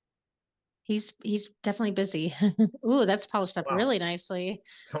 He's definitely busy. Ooh, that's polished up really nicely.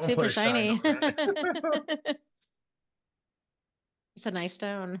 Super shiny. It's a nice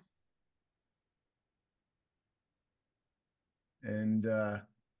stone. And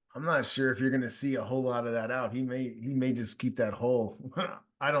I'm not sure if you're going to see a whole lot of that out. He may just keep that whole.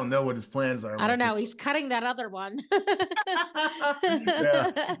 I don't know what his plans are. I don't know. He's cutting that other one.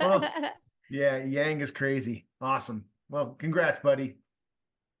 Yeah. Well, yeah, Yang is crazy. Awesome. Well, congrats, buddy.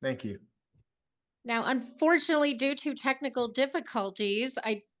 Thank you. Now, unfortunately, due to technical difficulties,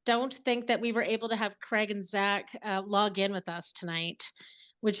 I don't think that we were able to have Craig and Zach log in with us tonight,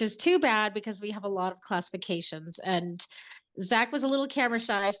 which is too bad because we have a lot of classifications. And Zach was a little camera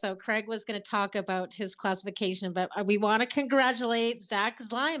shy, so Craig was going to talk about his classification. But we want to congratulate Zach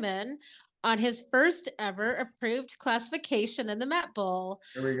Zlyman on his first ever approved classification in the MetBull.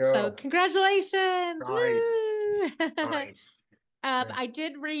 There we go. So congratulations. Nice. Nice. I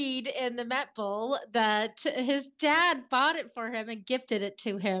did read in the MetBull that his dad bought it for him and gifted it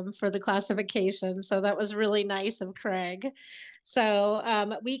to him for the classification. So that was really nice of Craig.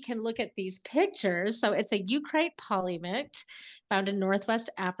 So we can look at these pictures. So it's a Eucrite polymict found in Northwest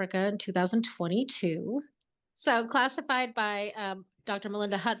Africa in 2022. So classified by Dr.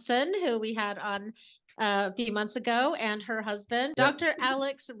 Melinda Hudson, who we had on a few months ago, and her husband, Dr.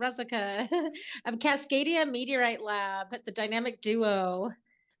 Alex Rezica of Cascadia Meteorite Lab, the dynamic duo.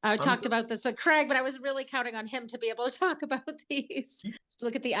 I talked about this with Craig, but I was really counting on him to be able to talk about these. Let's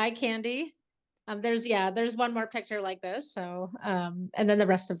look at the eye candy. There's one more picture like this. So, and then the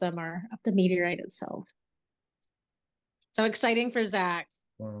rest of them are of the meteorite itself. So exciting for Zach.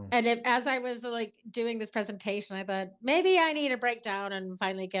 Wow. And as I was like doing this presentation, I thought maybe I need to break down and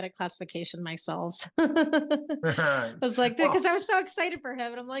finally get a classification myself. I was like, because I was so excited for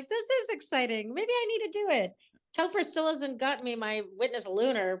him, and I'm like, this is exciting. Maybe I need to do it. Topher still hasn't gotten me my witness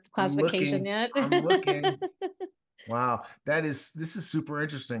lunar I'm classification looking. yet. I'm looking. Wow, this is super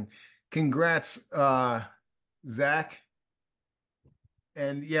interesting. Congrats, Zach.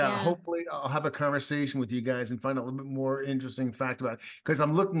 And yeah, Yeah. hopefully I'll have a conversation with you guys and find out a little bit more interesting fact about it. Because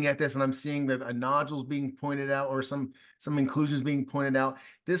I'm looking at this and I'm seeing that a nodule's being pointed out or some inclusions being pointed out.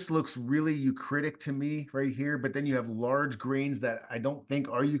 This looks really eucritic to me right here, but then you have large grains that I don't think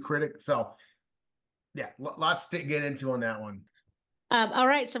are eucritic. So yeah, lots to get into on that one. All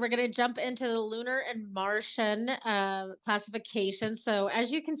right, so we're going to jump into the lunar and Martian classification. So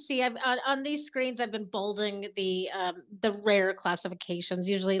as you can see, I've on these screens, I've been bolding the rare classifications,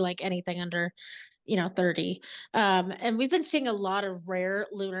 usually like anything under 30. And we've been seeing a lot of rare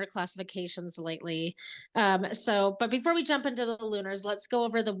lunar classifications lately. But before we jump into the lunars, let's go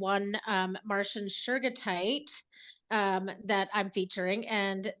over the one Martian Shergotite that I'm featuring.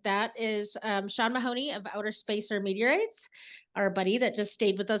 And that is Sean Mahoney of Outer Spacer Meteorites, our buddy that just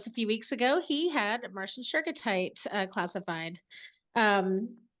stayed with us a few weeks ago. He had Martian Shergotite classified.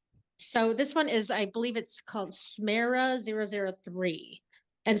 So this one is, I believe it's called Smera 003.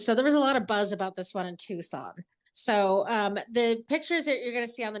 And so there was a lot of buzz about this one in Tucson. So the pictures that you're going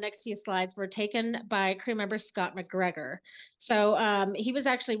to see on the next few slides were taken by crew member Scott McGregor. So he was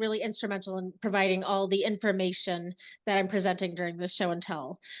actually really instrumental in providing all the information that I'm presenting during this show and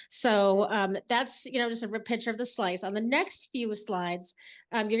tell. So that's, just a picture of the slice. On the next few slides,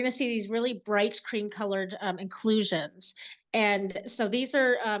 you're going to see these really bright cream colored inclusions. And so these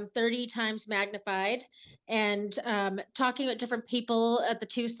are 30 times magnified. And talking with different people at the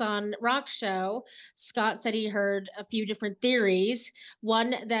Tucson Rock Show, Scott said he heard a few different theories.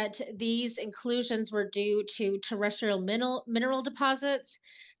 One, that these inclusions were due to terrestrial mineral deposits.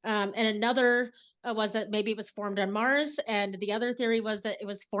 And another was that maybe it was formed on Mars. And the other theory was that it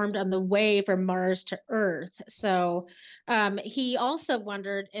was formed on the way from Mars to Earth. So he also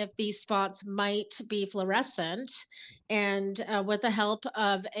wondered if these spots might be fluorescent. And with the help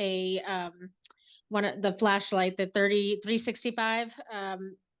of one of the flashlight, the 365,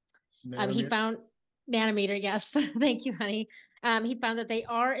 he found nanometer. Yes, thank you, honey. He found that they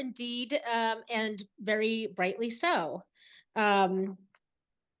are indeed and very brightly so.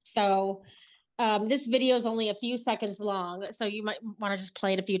 This video is only a few seconds long, so you might want to just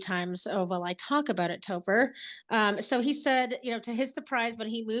play it a few times while I talk about it, Topher. So he said, to his surprise, when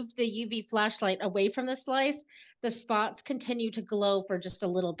he moved the UV flashlight away from the slice, the spots continue to glow for just a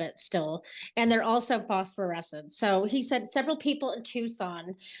little bit still, and they're also phosphorescent. So he said several people in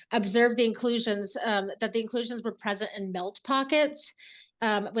Tucson observed the inclusions, that the inclusions were present in melt pockets.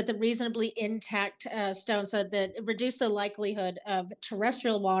 With a reasonably intact stone, so that it reduced the likelihood of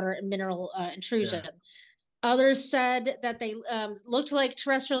terrestrial water and mineral intrusion. Yeah. Others said that they looked like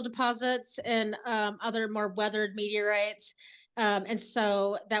terrestrial deposits and other more weathered meteorites. And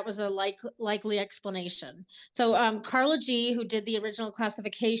so that was a likely explanation. So Carla G., who did the original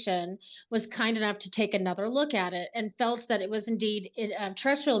classification, was kind enough to take another look at it and felt that it was indeed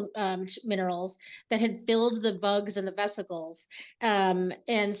terrestrial minerals that had filled the bugs and the vesicles.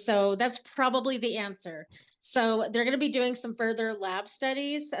 And so that's probably the answer. So they're going to be doing some further lab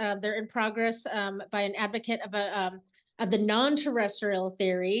studies. They're in progress by an advocate of the non-terrestrial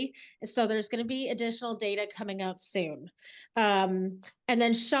theory. So there's going to be additional data coming out soon. And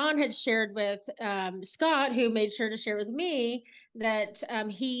then Sean had shared with Scott, who made sure to share with me, that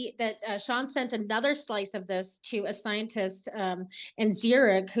Sean sent another slice of this to a scientist in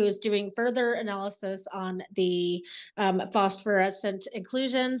Zurich who is doing further analysis on the phosphorescent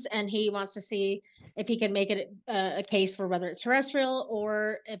inclusions, and he wants to see if he can make it a case for whether it's terrestrial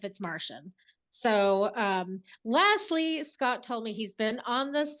or if it's Martian. So lastly, Scott told me he's been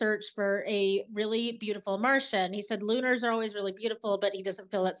on the search for a really beautiful Martian. He said lunars are always really beautiful, but he doesn't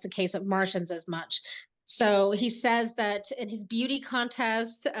feel that's the case of Martians as much. So he says that in his beauty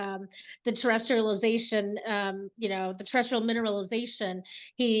contest, the terrestrialization, the terrestrial mineralization,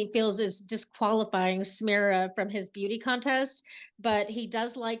 he feels is disqualifying Smera from his beauty contest. But he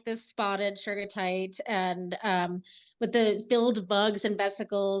does like this spotted Shergotite, and with the filled bugs and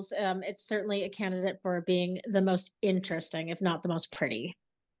vesicles, it's certainly a candidate for being the most interesting, if not the most pretty.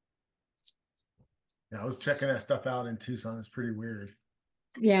 Yeah, I was checking that stuff out in Tucson. It's pretty weird.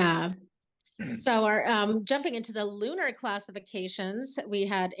 Yeah. So our jumping into the lunar classifications, we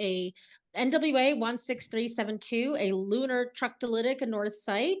had a NWA 16372, a lunar tructolytic north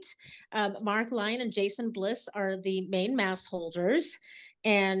site. Mark Lyon and Jason Bliss are the main mass holders.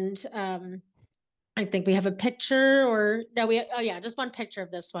 And I think we have a picture, or no, just one picture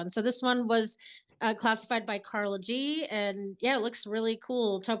of this one. So this one was classified by Carla G. And yeah, it looks really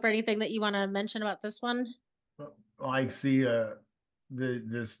cool. Topher, anything that you want to mention about this one? I see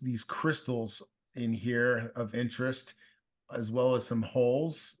these crystals in here of interest, as well as some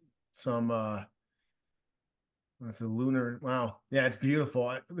holes, some that's a lunar. Wow. Yeah, it's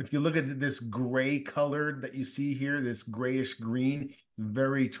beautiful. If you look at this gray color that you see here, this grayish green,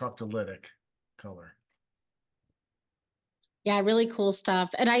 very troctolitic color. Yeah, really cool stuff.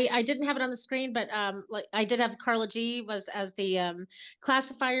 And I didn't have it on the screen, but like I did have Carla G was as the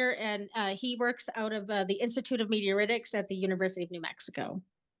classifier, and he works out of the Institute of Meteoritics at the University of New Mexico.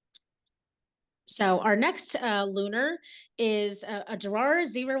 So our next lunar is a Gerard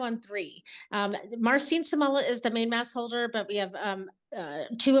 013. Marcin Samala is the main mass holder, but we have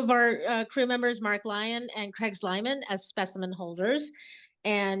two of our crew members, Mark Lyon and Craig Slyman, as specimen holders.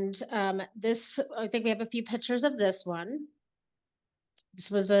 And this, I think we have a few pictures of this one.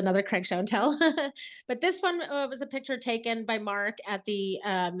 This was another Craig show and tell, but this one was a picture taken by Mark at the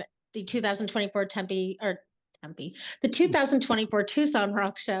 2024 the 2024 Tucson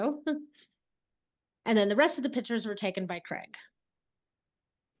Rock Show. And then the rest of the pictures were taken by Craig.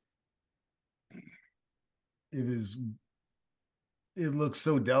 It looks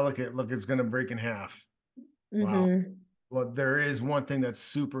so delicate. Look, it's going to break in half. Wow. Mm-hmm. Well, there is one thing that's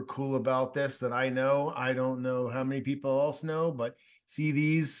super cool about this that I know. I don't know how many people else know, but see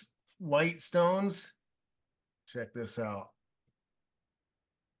these white stones? Check this out.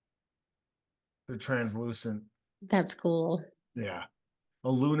 They're translucent. That's cool. Yeah. A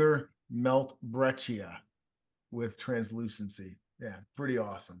lunar melt breccia with translucency. Yeah, pretty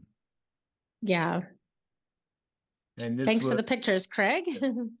awesome. Yeah. And this Thanks for the pictures, Craig.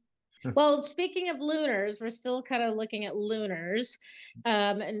 Well, speaking of lunars, we're still kind of looking at lunars.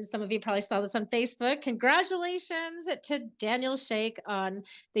 And some of you probably saw this on Facebook. Congratulations to Daniel Shake on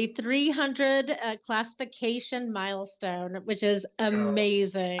the 300 classification milestone, which is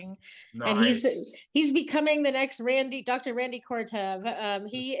amazing. Nice. And he's becoming the next Dr. Randy Kortev.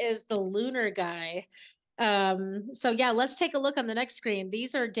 He is the lunar guy. So yeah, let's take a look on the next screen.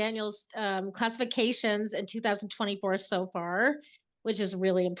 These are Daniel's classifications in 2024 so far, which is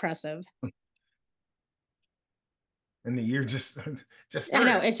really impressive. And the year just started. I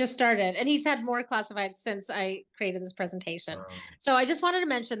know, it just started. And he's had more classified since I created this presentation. So I just wanted to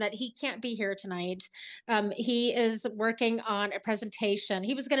mention that he can't be here tonight. He is working on a presentation.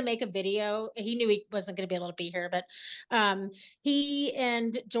 He was going to make a video. He knew he wasn't going to be able to be here, but he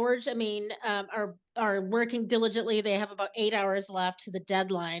and George, are working diligently. They have about 8 hours left to the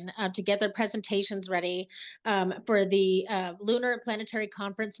deadline to get their presentations ready for the Lunar and Planetary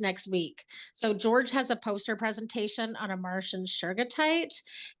Conference next week. So George has a poster presentation on a Martian Shergotite,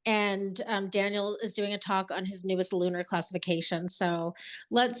 and Daniel is doing a talk on his newest lunar classification. So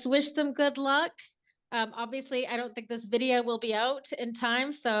let's wish them good luck. Obviously, I don't think this video will be out in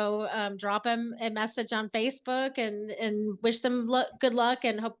time, so drop him a message on Facebook and wish them good luck,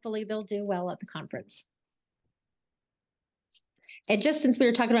 and hopefully they'll do well at the conference. And just since we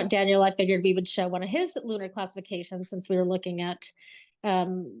were talking about Daniel, I figured we would show one of his lunar classifications, since we were looking at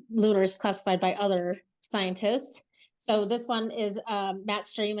lunars classified by other scientists. So this one is Matt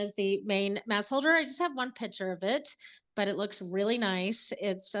Stream is the main mass holder. I just have one picture of it, but it looks really nice.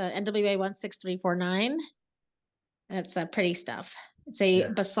 It's NWA 16349. And it's pretty stuff. It's a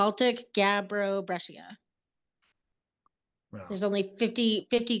basaltic gabbro breccia. Wow. There's only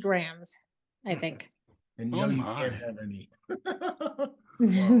 50 grams, I think. And you can't have any.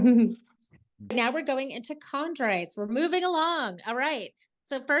 Now we're going into chondrites. We're moving along. All right.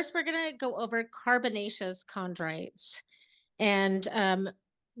 So first we're going to go over carbonaceous chondrites. And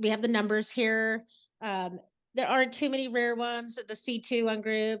we have the numbers here. There aren't too many rare ones. The C2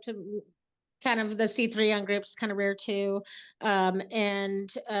 ungrouped, kind of the C3 ungrouped is kind of rare too. And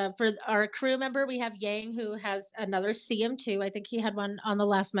for our crew member, we have Yang, who has another CM2. I think he had one on the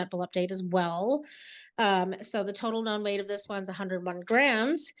last MetBull update as well. So the total known weight of this one's 101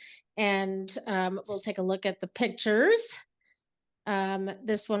 grams. And we'll take a look at the pictures.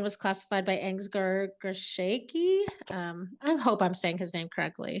 This one was classified by Angsgar Grashaki. I hope I'm saying his name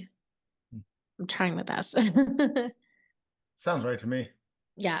correctly. I'm trying my best. Sounds right to me.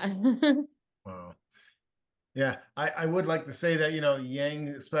 Yeah. Wow. Yeah, I would like to say that,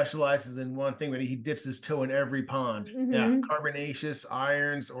 Yang specializes in one thing, but he dips his toe in every pond. Mm-hmm. Yeah, carbonaceous,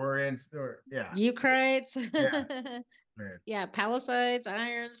 irons, Eucrites. Yeah, Pallasites,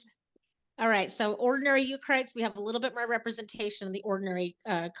 irons. All right, so ordinary Eucrites, we have a little bit more representation in the ordinary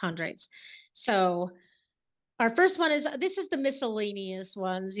chondrites. So our first one this is the miscellaneous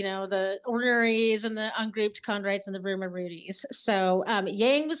ones, the ordinaries and the ungrouped chondrites and the Rumurutis. So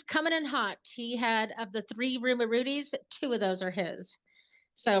Yang was coming in hot. He had, of the 3 Rumurutis, 2 of those are his.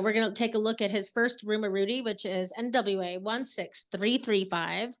 So we're going to take a look at his first Rumuruti, which is NWA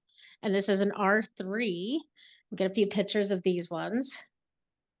 16335. And this is an R3. We'll get a few pictures of these ones.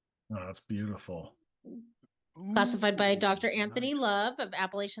 Oh, that's beautiful. Classified by Dr. Ooh, Anthony nice. Love of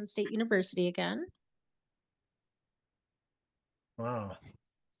Appalachian State University again. Wow.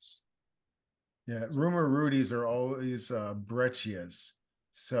 Yeah, Rumurutis are always breccias.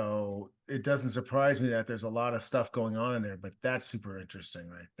 So it doesn't surprise me that there's a lot of stuff going on in there, but that's super interesting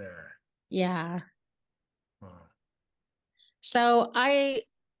right there. Yeah. Wow. So I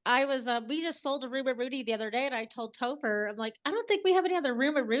was we just sold a Rumuruti the other day, and I told Topher, I'm like, I don't think we have any other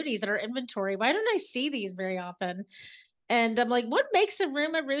Rumurutis in our inventory. Why don't I see these very often? And I'm like, what makes a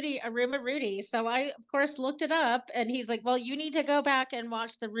Rumuruti? So I, of course, looked it up, and he's like, well, you need to go back and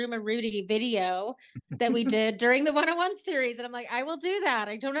watch the Rumuruti video that we did during the 101 series. And I'm like, I will do that.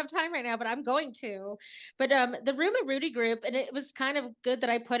 I don't have time right now, but I'm going to. But the Rumuruti group, and it was kind of good that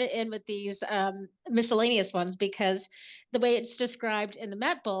I put it in with these miscellaneous ones, because the way it's described in the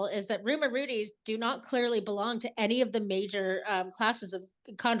MetBull is that Rumurutis do not clearly belong to any of the major classes of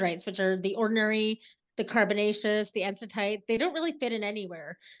chondrites, which are the ordinary, the carbonaceous, the ancetite. They don't really fit in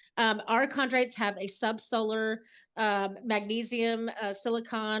anywhere. Our chondrites have a subsolar magnesium,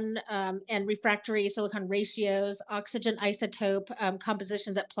 silicon, and refractory silicon ratios, oxygen isotope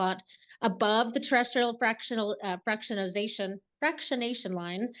compositions that plot above the terrestrial fractionation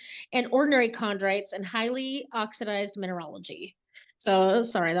line, and ordinary chondrites and highly oxidized mineralogy. So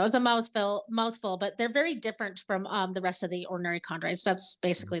sorry, that was a mouthful, but they're very different from the rest of the ordinary chondrites. That's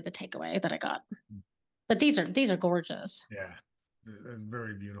basically the takeaway that I got. But these are gorgeous. Yeah, they're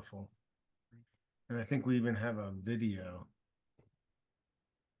very beautiful. And I think we even have a video.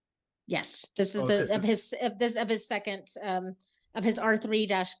 Yes, this is Oh, the this of his second of his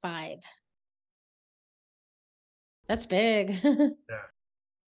R3-5. That's big. Yeah.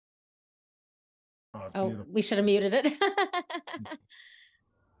 Oh, it's Oh, beautiful. we should have muted it.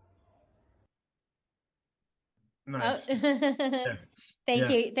 Nice. Oh. Yeah. Thank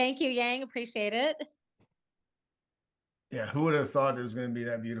Yeah. you, Yang. Appreciate it. Yeah, who would have thought it was going to be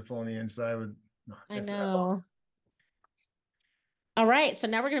that beautiful on the inside? I That's know. awesome. All right, so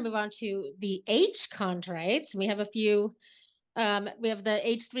now we're going to move on to the H chondrites. We have a few. We have the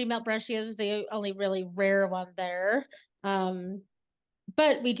H3 melt breccias, the only really rare one there.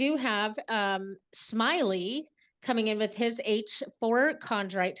 But we do have Smiley coming in with his H4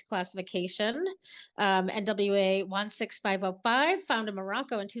 chondrite classification, NWA 16505, found in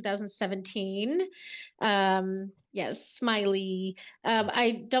Morocco in 2017. Yes, Smiley.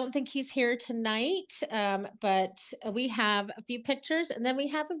 I don't think he's here tonight, but we have a few pictures, and then we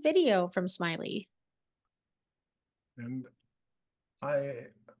have a video from Smiley. And oh,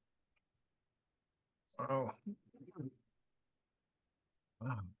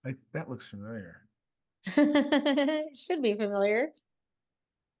 wow, that looks familiar. Should be familiar.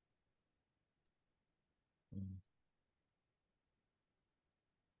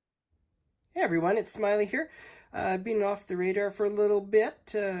 Hey everyone, it's Smiley here. Been off the radar for a little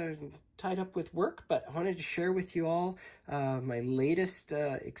bit, tied up with work, but I wanted to share with you all my latest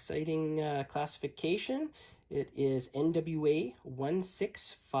exciting classification. It is NWA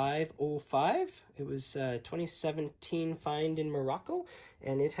 16505. It was a 2017 find in Morocco,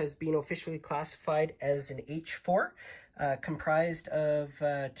 and it has been officially classified as an H4, comprised of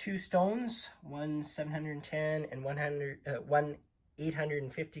two stones, one 710 and 1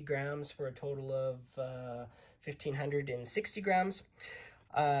 850 grams for a total of 1,560 grams.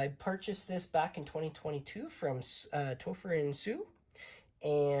 I purchased this back in 2022 from Topher and Sue,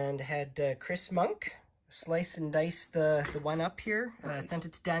 and had Chris Monk slice and dice the one up here. Nice. Sent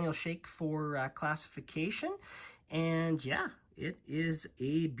it to Daniel Shake for classification, and yeah, it is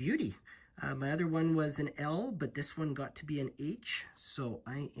a beauty. My other one was an L, but this one got to be an H, so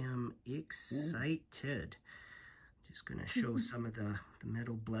I am excited. Just going to show some of the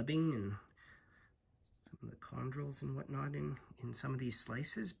metal blebbing and some of the chondrils and whatnot in some of these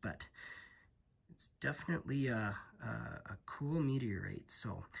slices, but it's definitely a cool meteorite.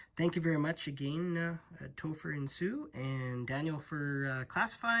 So thank you very much again, Topher and Sue, and Daniel for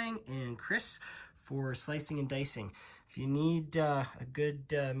classifying, and Chris for slicing and dicing. If you need a good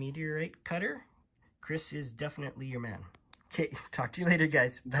meteorite cutter, Chris is definitely your man. Okay, talk to you later,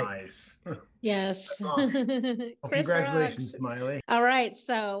 guys. Bye. Nice. Yes. Awesome. Well, Chris congratulations, rocks. Smiley. All right,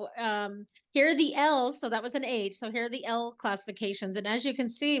 so here are the L's. So that was an H. So here are the L classifications, and as you can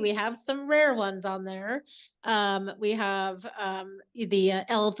see, we have some rare ones on there. We have the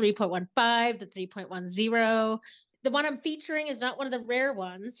L 3.15, the 3.10, the one I'm featuring is not one of the rare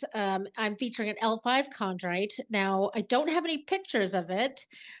ones. I'm featuring an L5 chondrite. Now, I don't have any pictures of it,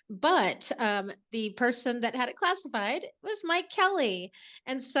 but the person that had it classified was Mike Kelly.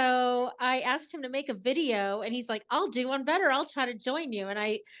 And so I asked him to make a video, and he's like, I'll do one better. I'll try to join you. And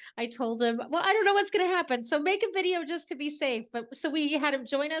I told him, well, I don't know what's going to happen. So make a video just to be safe. But so we had him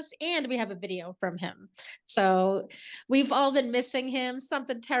join us, and we have a video from him. So we've all been missing him,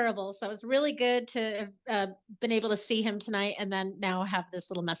 something terrible. So it's really good to have been able to see him tonight, and then now have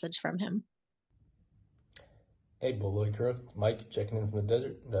this little message from him. Hey, Bull Crew, Mike checking in from the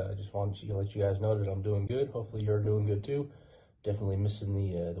desert. Just wanted to let you guys know that I'm doing good. Hopefully you're doing good too. Definitely missing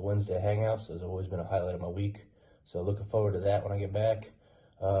the Wednesday hangouts. Has always been a highlight of my week. So looking forward to that when I get back.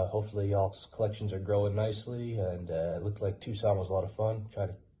 Hopefully y'all's collections are growing nicely, and it looked like Tucson was a lot of fun. Try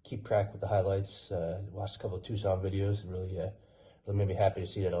to keep track with the highlights. Watched a couple of Tucson videos. Really made me happy to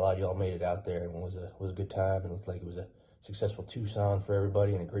see that a lot of y'all made it out there, and it was a good time. It looked like it was a successful Tucson for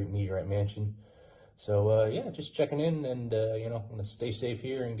everybody, and a great meteorite mansion. So yeah, just checking in, and you know, I'm gonna stay safe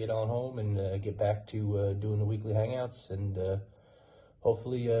here and get on home and get back to doing the weekly hangouts, and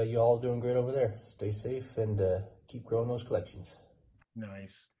hopefully you all are doing great over there. Stay safe and keep growing those collections.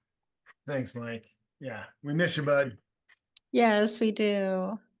 Nice. Thanks, Mike. Yeah, we miss you, bud. Yes, we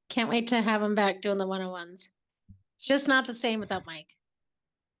do. Can't wait to have him back doing the 101s. It's just not the same without Mike.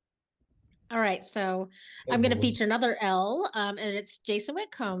 All right, so I'm going to feature another L, and it's Jason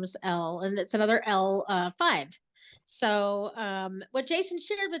Whitcomb's L, and it's another L5. So what Jason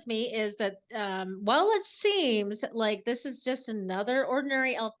shared with me is that while it seems like this is just another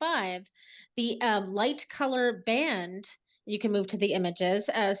ordinary L5, the light color band, you can move to the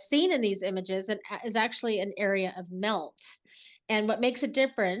images, seen in these images, and is actually an area of melt. And what makes it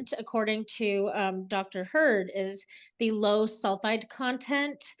different, according to Dr. H.E.D, is the low sulfide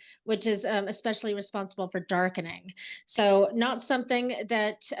content, which is especially responsible for darkening. So not something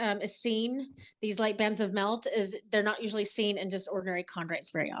that is seen, these light bands of melt, they're not usually seen in just ordinary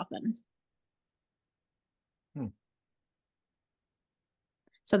chondrites very often.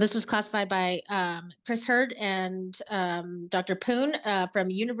 So this was classified by Chris H.E.D and Dr. Poon from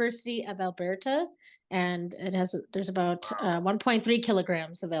University of Alberta, and there's about 1.3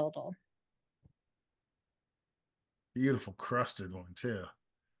 kilograms available. Beautiful crusted one too.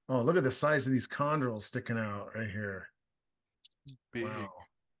 Oh, look at the size of these chondrules sticking out right here. Big. Wow.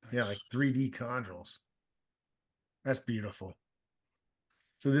 Nice. Yeah, like 3D chondrules. That's beautiful.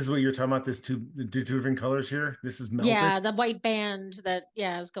 So this is what you're talking about, the two different colors here? This is melted? Yeah, the white band that,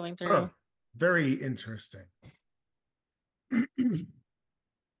 is going through. Oh, very interesting.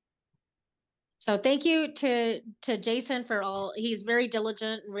 So thank you to Jason for he's very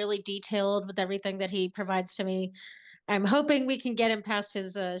diligent and really detailed with everything that he provides to me. I'm hoping we can get him past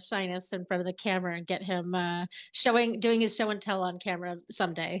his shyness in front of the camera and get him doing his show and tell on camera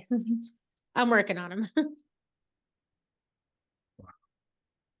someday. I'm working on him. Wow.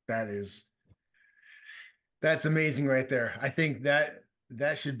 That's amazing right there. I think that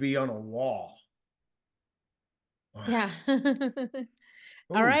should be on a wall. Wow. Yeah.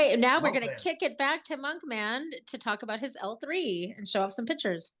 All right, and now we're going to kick it back to Monkman to talk about his L3 and show off some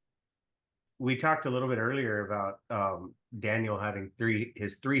pictures. We talked a little bit earlier about Daniel having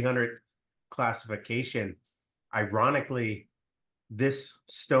his 300th classification. Ironically, this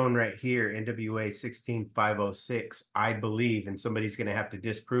stone right here, NWA 16506, I believe, and somebody's going to have to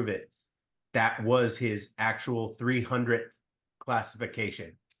disprove it, that was his actual 300th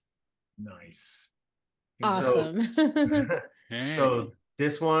classification. Nice. Awesome. So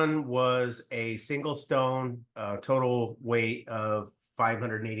this one was a single stone, total weight of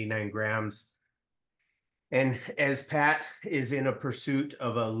 589 grams. And as Pat is in a pursuit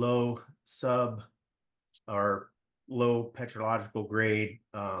of a low low petrological grade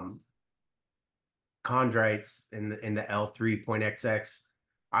chondrites in the L3.XX,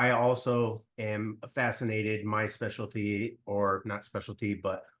 I also am fascinated. My specialty, or not specialty,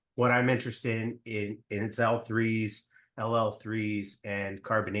 but what I'm interested in its L3s, LL3s, and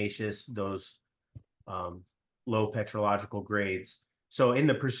carbonaceous, those low petrological grades. So in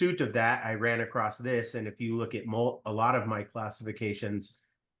the pursuit of that, I ran across this. And if you look at a lot of my classifications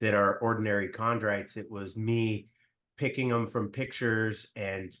that are ordinary chondrites, it was me picking them from pictures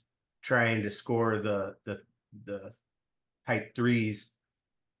and trying to score the type 3s.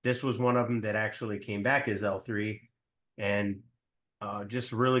 This was one of them that actually came back as L3, and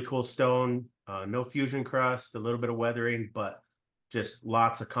just really cool stone, no fusion crust, a little bit of weathering, but just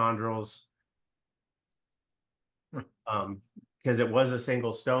lots of chondrules. Because it was a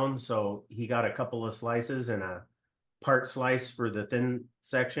single stone, so he got a couple of slices and a part slice for the thin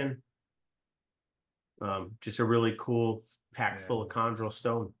section. Just a really cool packed full of chondral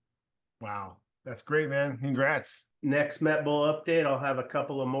stone. Wow. That's great, man. Congrats. Next MetBull update, I'll have a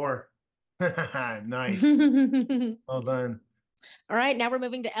couple of more. Nice. Well done. All right, now we're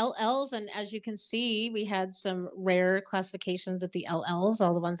moving to LLs. And as you can see, we had some rare classifications at the LLs,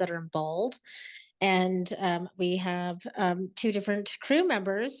 all the ones that are in bold. And we have two different crew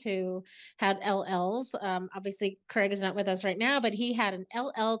members who had LLs. Obviously, Craig is not with us right now, but he had an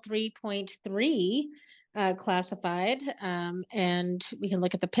LL 3.3 classified. And we can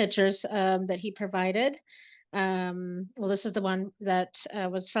look at the pictures that he provided. Well, this is the one that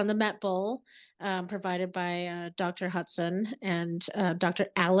was from the MetBull, provided by Dr. Hudson and Dr.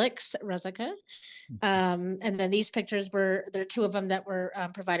 Alex Rezeka. And then these pictures there are two of them that were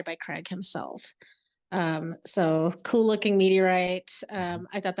provided by Craig himself. So cool looking meteorite.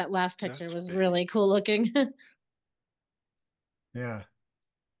 I thought that last picture was really cool looking. Yeah.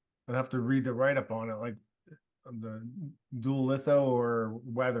 I'd have to read the write-up on it, like the dual litho or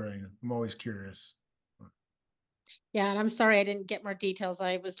weathering. I'm always curious. Yeah, and I'm sorry I didn't get more details.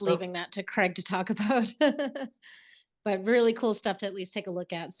 I was leaving that to Craig to talk about. But really cool stuff to at least take a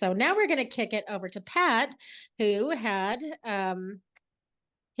look at. So now we're going to kick it over to Pat, who had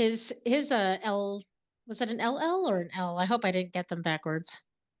his L, was it an LL or an L? I hope I didn't get them backwards.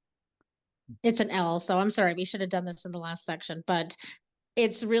 It's an L, so I'm sorry. We should have done this in the last section, but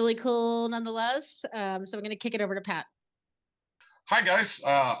it's really cool nonetheless. So we're going to kick it over to Pat. Hi guys,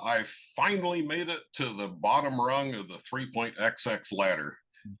 I finally made it to the bottom rung of the 3.XX ladder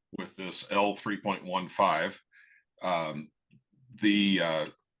with this L 3.15.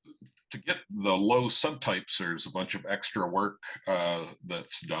 To get the low subtypes, there's a bunch of extra work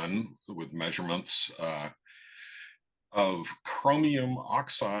that's done with measurements of chromium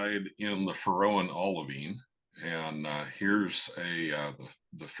oxide in the Faroan olivine. And here's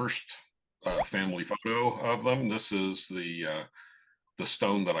the first family photo of them. This is the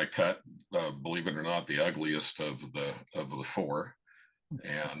stone that I cut, believe it or not, the ugliest of the four,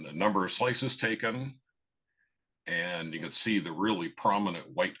 and a number of slices taken. And you can see the really prominent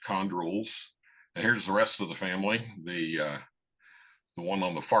white chondrules. And here's the rest of the family. The one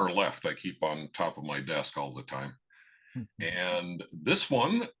on the far left, I keep on top of my desk all the time. And this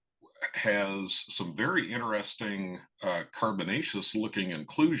one has some very interesting carbonaceous looking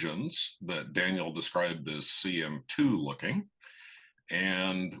inclusions that Daniel described as CM2 looking.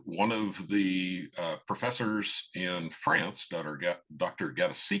 And one of the professors in France, Dr.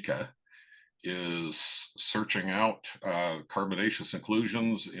 Gattasica, is searching out carbonaceous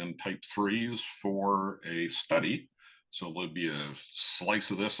inclusions in type 3s for a study. So there'll be a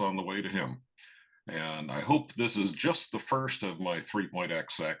slice of this on the way to him. And I hope this is just the first of my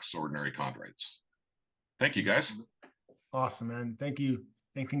 3.XX ordinary chondrites. Thank you, guys. Awesome, man. Thank you.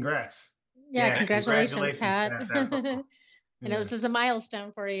 And congrats. Yeah, congratulations, Pat. Awesome. I know this is a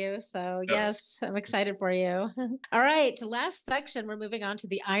milestone for you. So yes, I'm excited for you. All right, last section, we're moving on to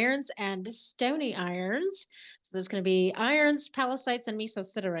the irons and stony irons. So there's going to be irons, pallasites, and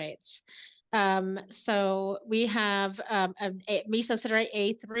mesositerites. So we have a mesosiderite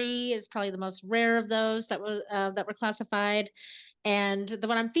A3 is probably the most rare of those that were classified. And the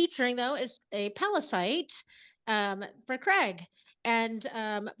one I'm featuring, though, is a pallasite for Craig. And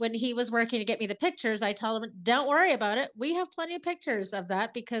when he was working to get me the pictures, I told him, don't worry about it. We have plenty of pictures of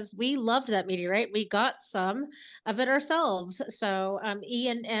that because we loved that meteorite. We got some of it ourselves. So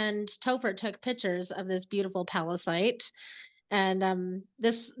Ian and Topher took pictures of this beautiful pallasite. And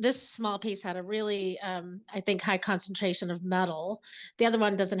this small piece had a really, I think, high concentration of metal. The other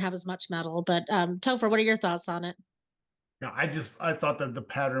one doesn't have as much metal. But Topher, what are your thoughts on it? Yeah, I thought that the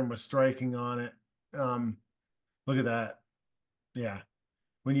pattern was striking on it. Look at that. Yeah.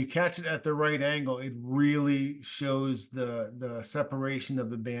 When you catch it at the right angle, it really shows the separation of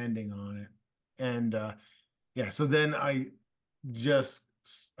the banding on it. And yeah, so then I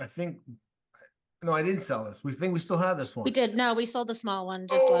think, no, I didn't sell this. We think we still have this one. We did. No, we sold the small one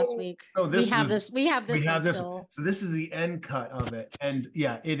just last week. No, we have this one still. So this is the end cut of it. And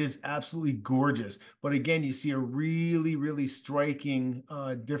yeah, it is absolutely gorgeous. But again, you see a really, really striking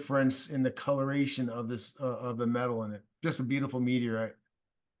difference in the coloration of this of the metal in it. Just a beautiful meteorite.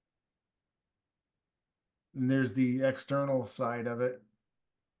 And there's the external side of it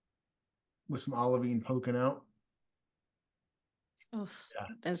with some olivine poking out. Oh, yeah.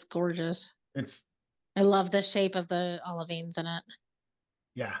 That's gorgeous. I love the shape of the olivines in it.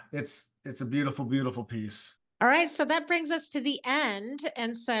 Yeah, it's a beautiful, beautiful piece. All right, so that brings us to the end.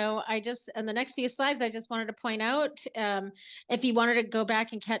 And so in the next few slides, I just wanted to point out, if you wanted to go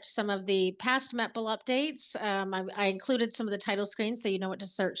back and catch some of the past MetBull updates, I included some of the title screens so you know what to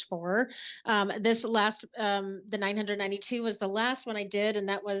search for. This last, the 992 was the last one I did, and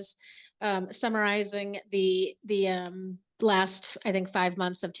that was summarizing the last, I think, 5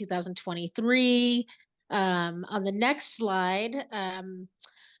 months of 2023. On the next slide,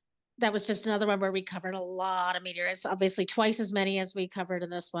 that was just another one where we covered a lot of meteorites, obviously twice as many as we covered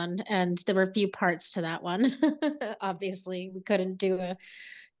in this one. And there were a few parts to that one. Obviously, we couldn't do a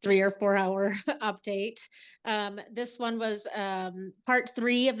 3 or 4 hour update. This one was part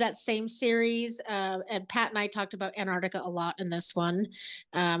 3 of that same series. And Pat and I talked about Antarctica a lot in this one.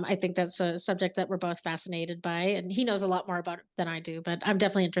 I think that's a subject that we're both fascinated by, and he knows a lot more about it than I do, but I'm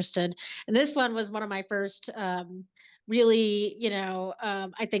definitely interested. And this one was one of my first really,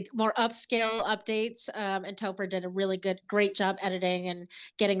 I think more upscale updates. And Topher did a really great job editing and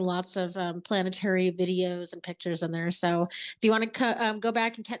getting lots of planetary videos and pictures in there. So if you want to go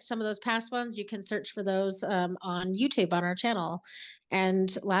back and catch some of those past ones, you can search for those on YouTube on our channel.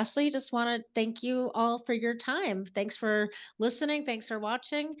 And lastly, just want to thank you all for your time. Thanks for listening. Thanks for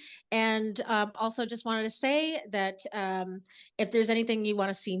watching. And also just wanted to say that if there's anything you want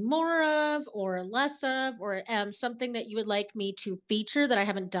to see more of or less of, or something that you would like me to feature that I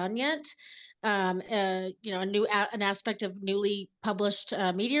haven't done yet, an aspect of newly published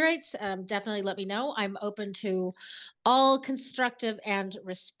meteorites, definitely let me know. I'm open to all constructive and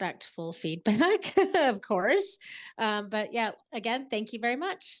respectful feedback, of course. But yeah, again, thank you very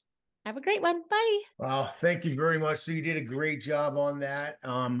much. Have a great one. Bye. Wow, thank you very much. So you did a great job on that.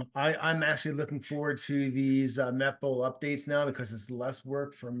 I'm actually looking forward to these MetBull updates now because it's less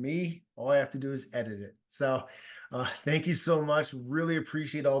work for me. All I have to do is edit it. So thank you so much. Really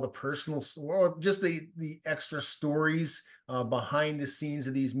appreciate all the personal, or just the extra stories behind the scenes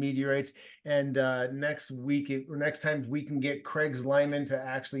of these meteorites. And next time we can get Craig's Lyman to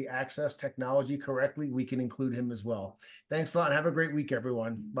actually access technology correctly, we can include him as well. Thanks a lot. Have a great week,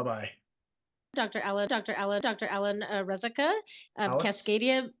 everyone. Bye-bye. Dr. Alan Rezeka of Alex?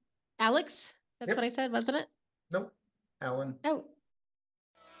 Cascadia. Alex? That's Yep. what I said, wasn't it? Nope. Alan. Oh,